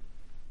situación?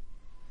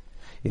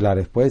 Y la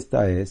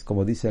respuesta es,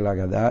 como dice la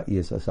Agadá, y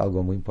eso es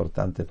algo muy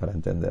importante para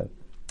entender.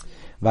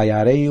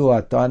 Vayareu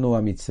atanu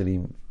a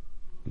Mitzrim.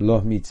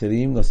 Los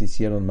Mitzrim nos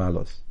hicieron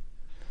malos.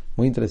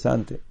 Muy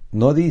interesante.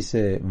 No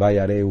dice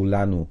Vayareu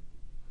lanu.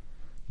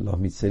 Los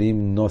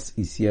Mitzrim nos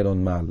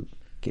hicieron mal,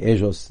 que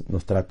ellos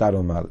nos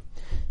trataron mal.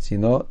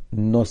 Sino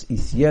nos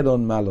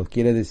hicieron malos.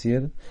 Quiere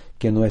decir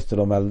que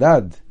nuestra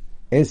maldad,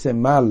 ese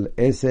mal,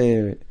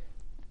 ese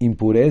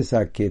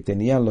impureza que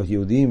tenían los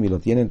Yehudim y lo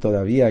tienen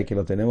todavía y que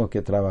lo tenemos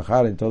que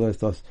trabajar en todos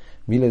estos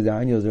miles de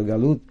años del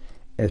Galut,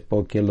 es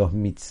porque los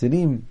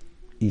Mitzrim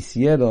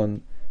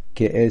hicieron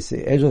que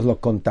ellos lo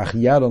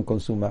contagiaron con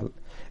su mal.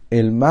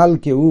 El mal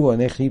que hubo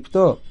en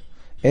Egipto,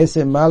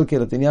 ese mal que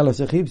lo tenían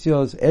los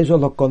egipcios, ellos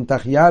lo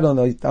contagiaron,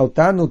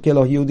 que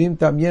los Yehudim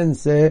también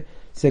se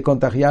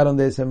contagiaron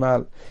de ese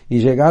mal y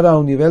llegaron a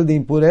un nivel de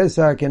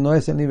impureza que no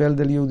es el nivel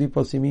del Yehudí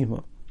por sí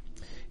mismo.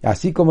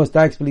 Así como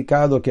está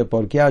explicado que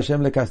por qué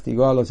Hashem le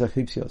castigó a los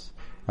egipcios,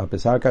 a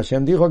pesar que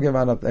Hashem dijo que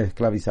van a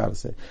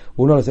esclavizarse.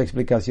 Una de las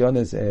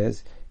explicaciones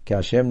es que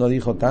Hashem no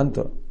dijo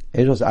tanto.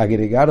 Ellos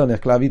agregaron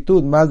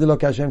esclavitud más de lo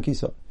que Hashem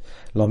quiso.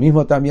 Lo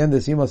mismo también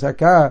decimos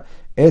acá,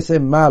 ese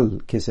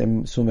mal que se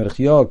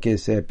sumergió, que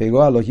se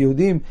pegó a los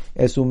Yehudim,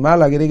 es un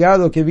mal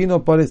agregado que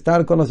vino por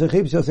estar con los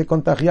egipcios, se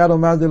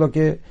contagiaron más de lo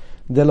que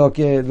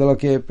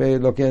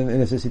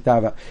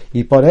necesitaba.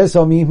 Y por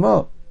eso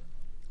mismo,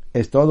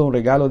 es todo un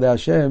regalo de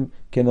Hashem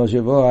que nos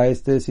llevó a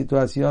esta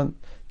situación,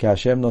 que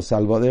Hashem nos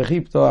salvó de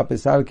Egipto a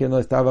pesar que no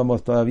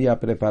estábamos todavía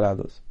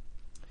preparados.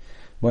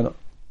 Bueno,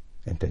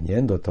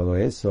 entendiendo todo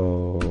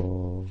eso,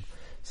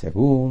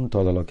 según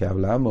todo lo que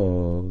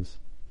hablamos,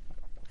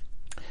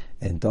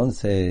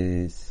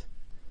 entonces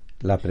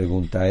la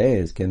pregunta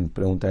es, ¿quién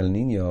pregunta el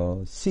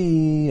niño?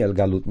 Sí, el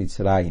Galut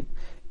Mitzrayim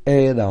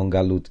era un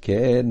Galut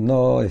que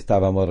no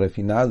estábamos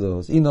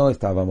refinados y no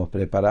estábamos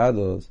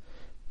preparados.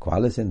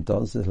 ¿Cuál es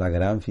entonces la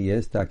gran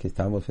fiesta que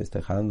estamos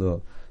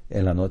festejando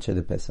en la noche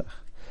de Pesach?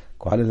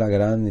 ¿Cuál es la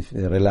gran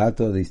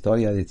relato de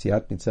historia de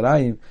Yetziat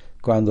Mitzrayim?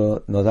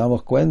 Cuando nos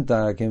damos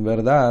cuenta que en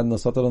verdad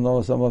nosotros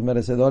no somos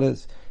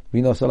merecedores,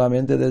 vino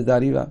solamente desde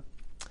arriba.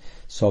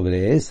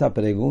 Sobre esa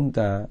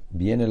pregunta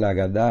viene la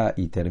Agadá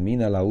y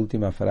termina la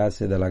última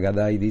frase de la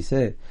Agadá y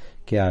dice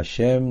que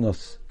Hashem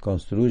nos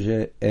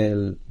construye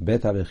el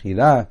Bet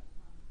HaBechirá,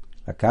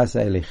 la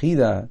casa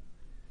elegida,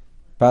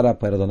 para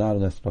perdonar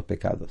nuestros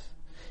pecados.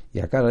 Y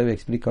acá Rebbe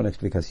explica una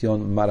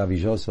explicación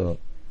maravillosa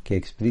que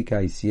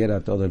explica y cierra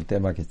todo el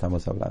tema que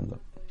estamos hablando.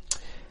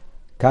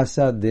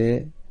 Casa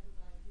de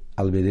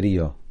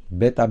albedrío,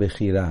 Bet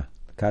HaBechirá,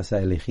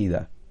 casa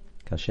elegida,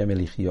 que Hashem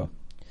eligió.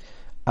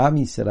 Am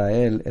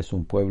Israel es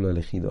un pueblo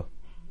elegido.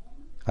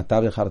 Ata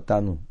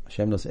bechartanu,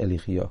 Hashem nos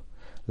eligió.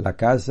 La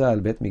casa,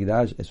 el Bet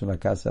Mikdash, es una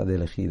casa de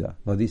elegida.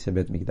 No dice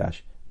Bet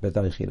Mikdash, Bet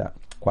Abejirá.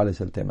 ¿Cuál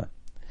es el tema?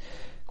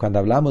 Cuando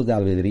hablamos de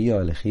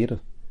albedrío, elegir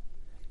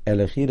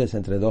es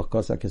entre dos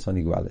cosas que son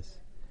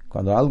iguales.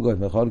 Cuando algo es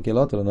mejor que el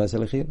otro, no es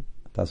elegir,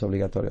 es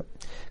obligatorio.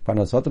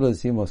 Cuando nosotros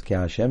decimos que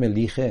Hashem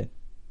elige,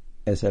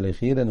 es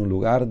elegir en un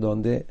lugar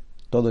donde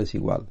todo es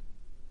igual.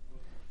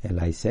 En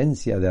la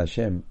esencia de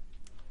Hashem,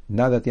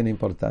 nada tiene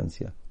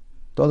importancia.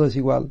 Todo es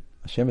igual.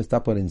 Hashem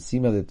está por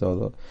encima de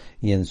todo.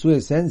 Y en su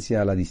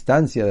esencia, la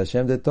distancia de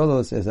Hashem de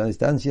todos es una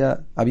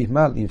distancia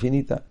abismal,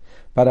 infinita.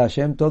 Para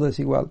Hashem todo es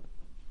igual.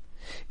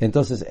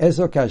 Entonces,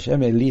 eso que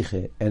Hashem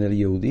elige en el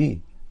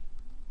Yehudí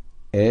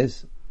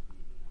es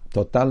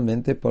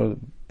totalmente por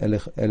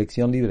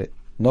elección libre.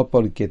 No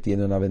porque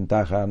tiene una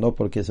ventaja, no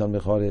porque son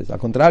mejores. Al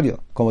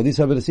contrario, como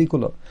dice el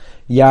versículo,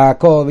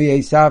 Jacob y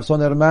Esav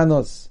son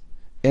hermanos.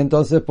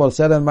 Entonces, por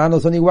ser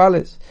hermanos son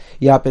iguales.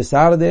 Y a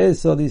pesar de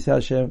eso, dice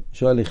Hashem,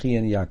 yo elegí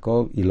en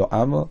Jacob y lo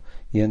amo.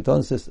 Y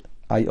entonces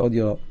hay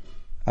odio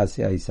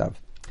hacia Esav.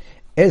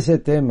 Ese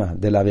tema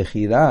de la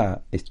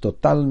vejidad es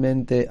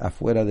totalmente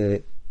afuera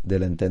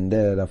del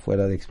entender,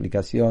 afuera de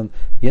explicación.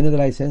 Viene de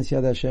la esencia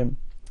de Hashem,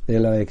 de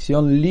la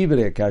elección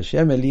libre que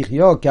Hashem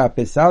eligió, que a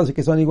pesar de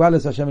que son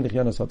iguales, Hashem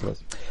eligió a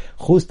nosotros.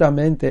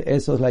 Justamente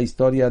eso es la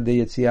historia de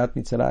Yetziat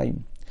Mitzrayim.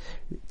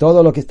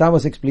 Todo lo que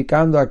estamos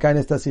explicando acá en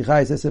esta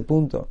sijá es ese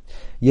punto.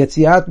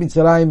 Yetziat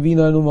Mitzrayim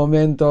vino en un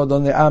momento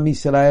donde Am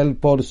Israel,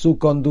 por su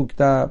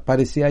conducta,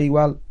 parecía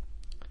igual.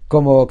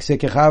 Como se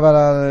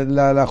quejaba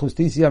la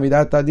justicia,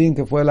 Midat Adin,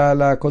 que fue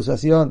la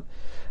acusación.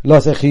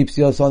 Los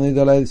egipcios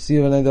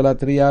sirven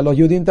idolatría, los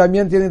judíos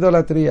también tienen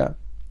idolatría.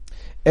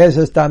 Ellos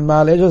están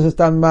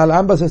mal,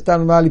 ambos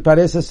están mal, y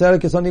parece ser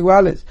que son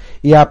iguales.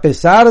 Y a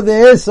pesar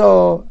de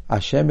eso,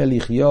 Hashem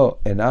eligió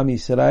en Am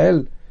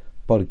Israel,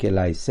 porque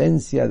la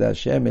esencia de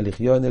Hashem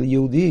eligió en el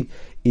Yehudí,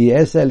 y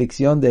esa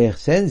elección de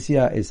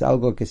esencia es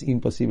algo que es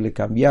imposible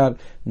cambiar.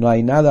 No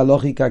hay nada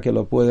lógica que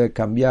lo puede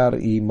cambiar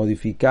y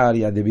modificar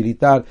y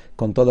debilitar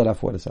con toda la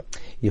fuerza.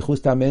 Y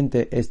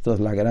justamente esto es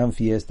la gran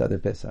fiesta de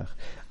Pesaj.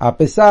 A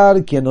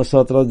pesar que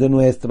nosotros de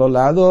nuestro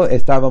lado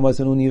estábamos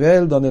en un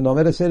nivel donde no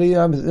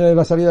mereceríamos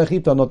la salida de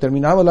Egipto, no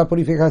terminamos la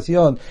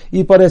purificación,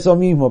 y por eso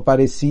mismo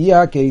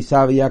parecía que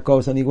Esav y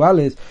Jacob son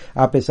iguales.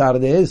 A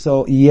pesar de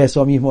eso, y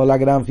eso mismo la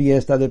gran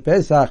fiesta de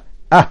Pesaj,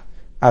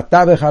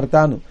 Ata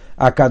bechartanu,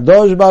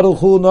 Akadosh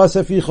Baruj Hu no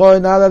se fijó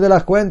en nada de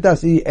las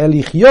cuentas y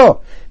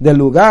eligió del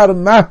lugar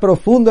más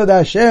profundo de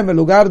Hashem, el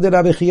lugar de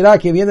la Bejirá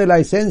que viene de la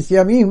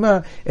esencia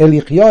misma,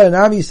 eligió en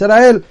Am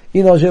Israel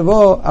y nos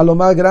llevó a lo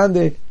más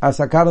grande, a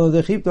sacarnos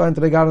de Egipto, a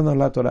entregarnos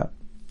la Torah.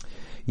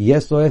 Y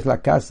esto es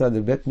la casa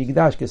del Bet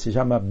Mikdash, que se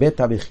llama Bet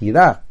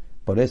Bejirá.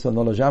 Por eso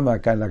no lo llama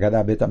acá en la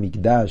Gadá Bet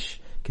Mikdash,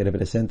 que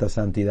representa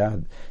santidad,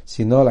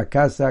 sino la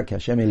casa que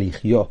Hashem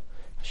eligió.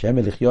 Hashem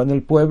eligió en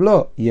el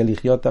pueblo y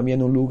eligió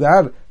también un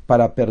lugar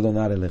para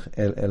perdonar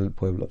el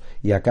pueblo.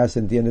 Y acá se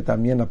entiende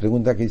también la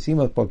pregunta que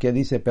hicimos, ¿por qué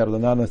dice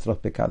perdonar nuestros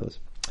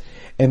pecados?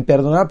 En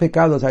perdonar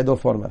pecados hay dos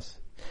formas.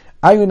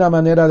 Hay una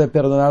manera de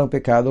perdonar un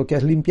pecado que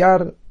es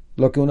limpiar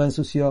lo que uno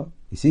ensució.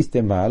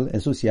 Hiciste mal,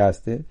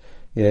 ensuciaste,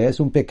 es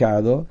un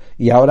pecado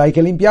y ahora hay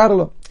que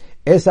limpiarlo.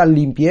 Esa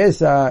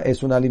limpieza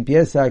es una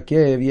limpieza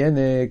que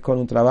viene con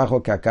un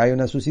trabajo que acá hay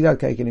una suciedad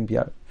que hay que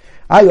limpiar.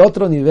 Hay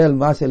otro nivel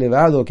más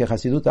elevado que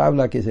Hasidut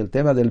habla, que es el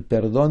tema del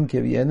perdón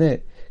que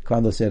viene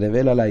cuando se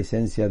revela la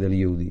esencia del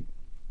Yehudí.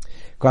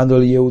 Cuando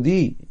el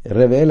Yehudí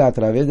revela a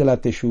través de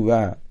la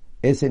Teshuvah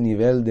ese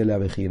nivel de la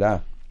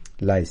Bejirá,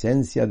 la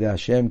esencia de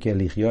Hashem que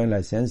eligió en la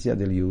esencia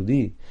del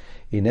Yehudí,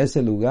 y en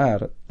ese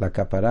lugar la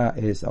capará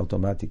es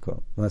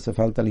automático, no hace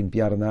falta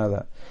limpiar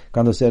nada.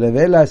 Cuando se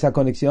revela esa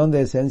conexión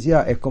de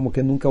esencia es como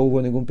que nunca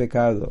hubo ningún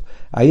pecado.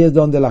 Ahí es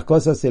donde las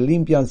cosas se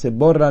limpian, se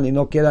borran y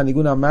no queda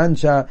ninguna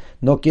mancha,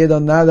 no queda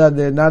nada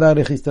de nada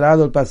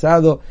registrado el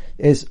pasado,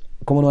 es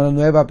como una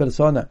nueva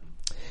persona.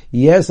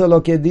 Y eso es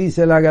lo que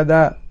dice la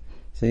Gadá,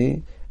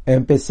 ¿sí?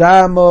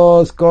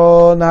 Empezamos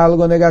con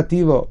algo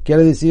negativo,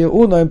 quiere decir,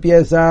 uno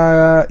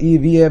empieza y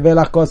ve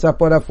las cosas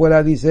por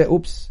afuera, dice,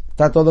 ups,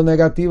 está todo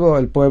negativo,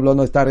 el pueblo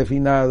no está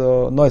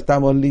refinado, no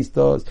estamos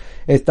listos,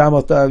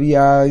 estamos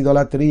todavía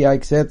idolatría,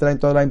 etcétera, en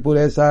toda la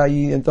impureza,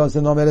 y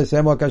entonces no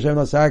merecemos que Hashem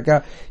nos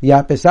saca, y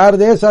a pesar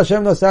de eso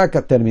Hashem nos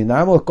saca.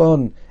 Terminamos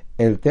con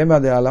el tema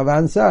de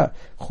alabanza,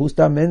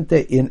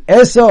 justamente en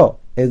eso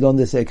es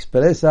donde se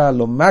expresa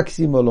lo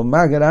máximo, lo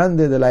más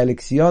grande de la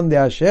elección de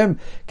Hashem,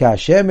 que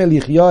Hashem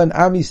eligió en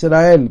Am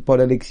Israel por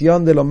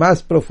elección de lo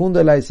más profundo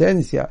de la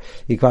esencia.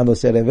 Y cuando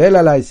se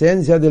revela la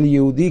esencia del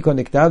Yehudí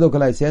conectado con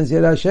la esencia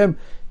de Hashem,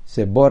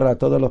 se borra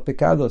todos los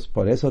pecados.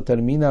 Por eso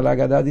termina la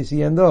Gadá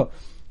diciendo,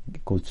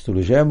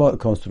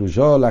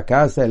 construyó la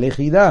casa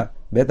elegida,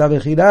 Bet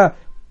Bejirá,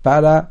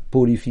 para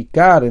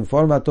purificar en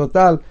forma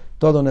total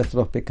todos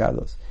nuestros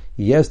pecados.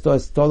 Y esto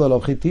es todo el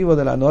objetivo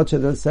de la noche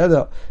del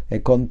Seder,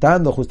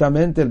 contando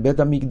justamente el Bet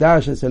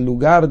HaMikdash es el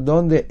lugar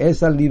donde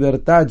esa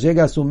libertad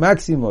llega a su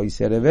máximo y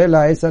se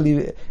revela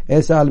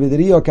esa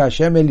albedrío que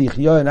Hashem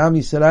eligió en Am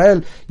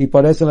Israel, y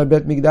por eso en el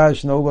Bet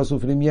HaMikdash no hubo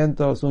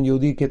sufrimientos, un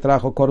yudí que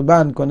trajo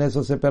Korban, con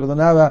eso se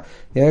perdonaba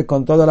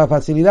con toda la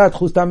facilidad,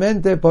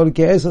 justamente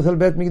porque eso es el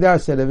Bet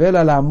HaMikdash, se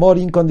revela el amor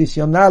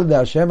incondicional de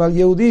Hashem al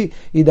yudí,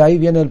 y de ahí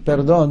viene el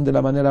perdón de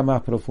la manera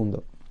más profunda.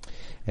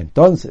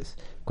 Entonces,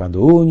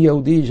 cuando un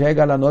yehudí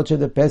llega a la noche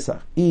de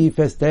Pesach y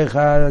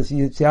festeja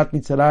Yetziat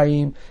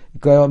Mitzrayim,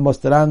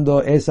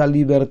 mostrando esa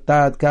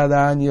libertad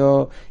cada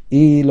año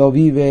y lo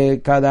vive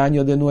cada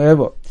año de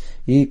nuevo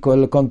y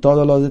con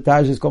todos los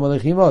detalles como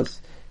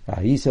dijimos,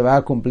 ahí se va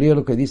a cumplir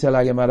lo que dice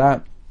la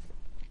Gemara,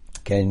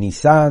 que en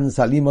Nisan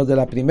salimos de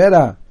la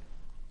primera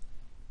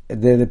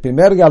del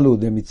primer galut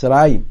de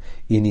Mitzrayim,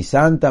 y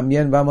Nisan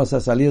también vamos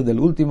a salir del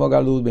último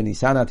galut, de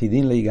Nisan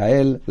Atidin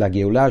Leigael, la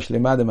Geulah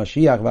Shlema de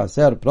Mashiach va a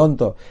ser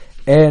pronto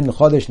en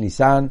Jodesh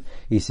Nisan,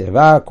 y se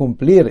va a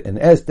cumplir en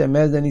este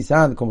mes de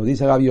Nisan, como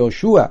dice Rabbi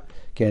Yoshua,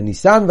 que en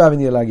Nisan va a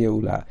venir la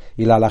Geulah,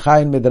 y la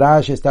halajá en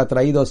Medrash está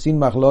traído sin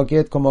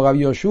machloket como Rabbi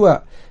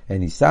Yoshua. En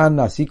Nisan,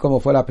 así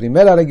como fue la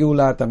primera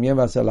Geulah, también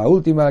va a ser la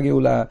última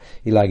Geulah,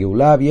 y la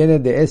Geulah viene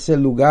de ese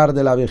lugar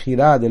de la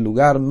Bejirá, del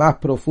lugar más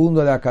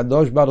profundo de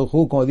Akadosh Baruch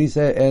Hu, como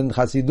dice en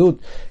Hasidut,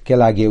 que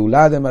la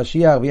Geulah de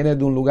Mashiach viene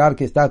de un lugar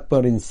que está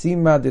por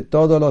encima de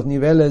todos los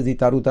niveles de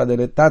Taruta de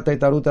Letata y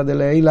Taruta de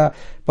Leila,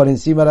 por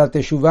encima de la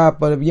Teshuvah,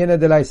 viene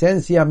de la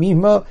esencia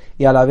mismo,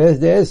 y a la vez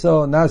de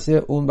eso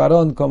nace un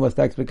varón, como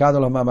está explicado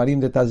en los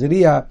Mamarim de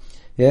Tazria,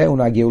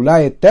 una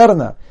Geulah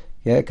eterna,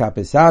 que a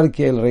pesar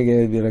que el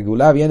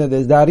regular viene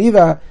desde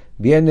arriba,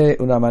 viene de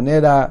una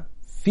manera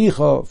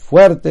fijo,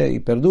 fuerte y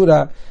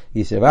perdura,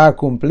 y se va a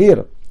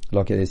cumplir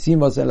lo que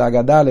decimos en la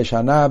Gadá,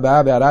 Shana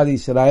Ba'ah Be'arad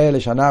Israel,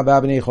 Shana Ba'ah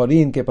Bnei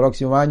Jorin, que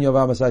próximo año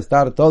vamos a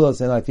estar todos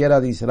en la tierra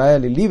de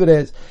Israel y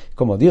libres,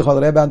 como dijo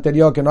el Rebbe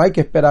anterior, que no hay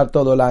que esperar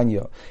todo el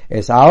año,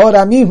 es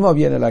ahora mismo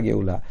viene la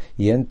Geulah,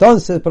 y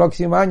entonces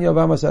próximo año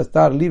vamos a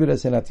estar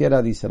libres en la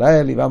tierra de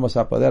Israel, y vamos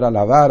a poder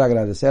alabar,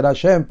 agradecer a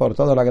Hashem por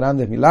todos los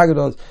grandes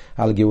milagros,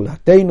 al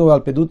Geulateinu,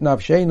 al Pedut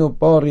Nafsheinu,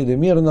 por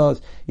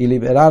redimirnos y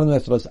liberar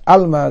nuestras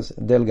almas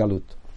del Galut.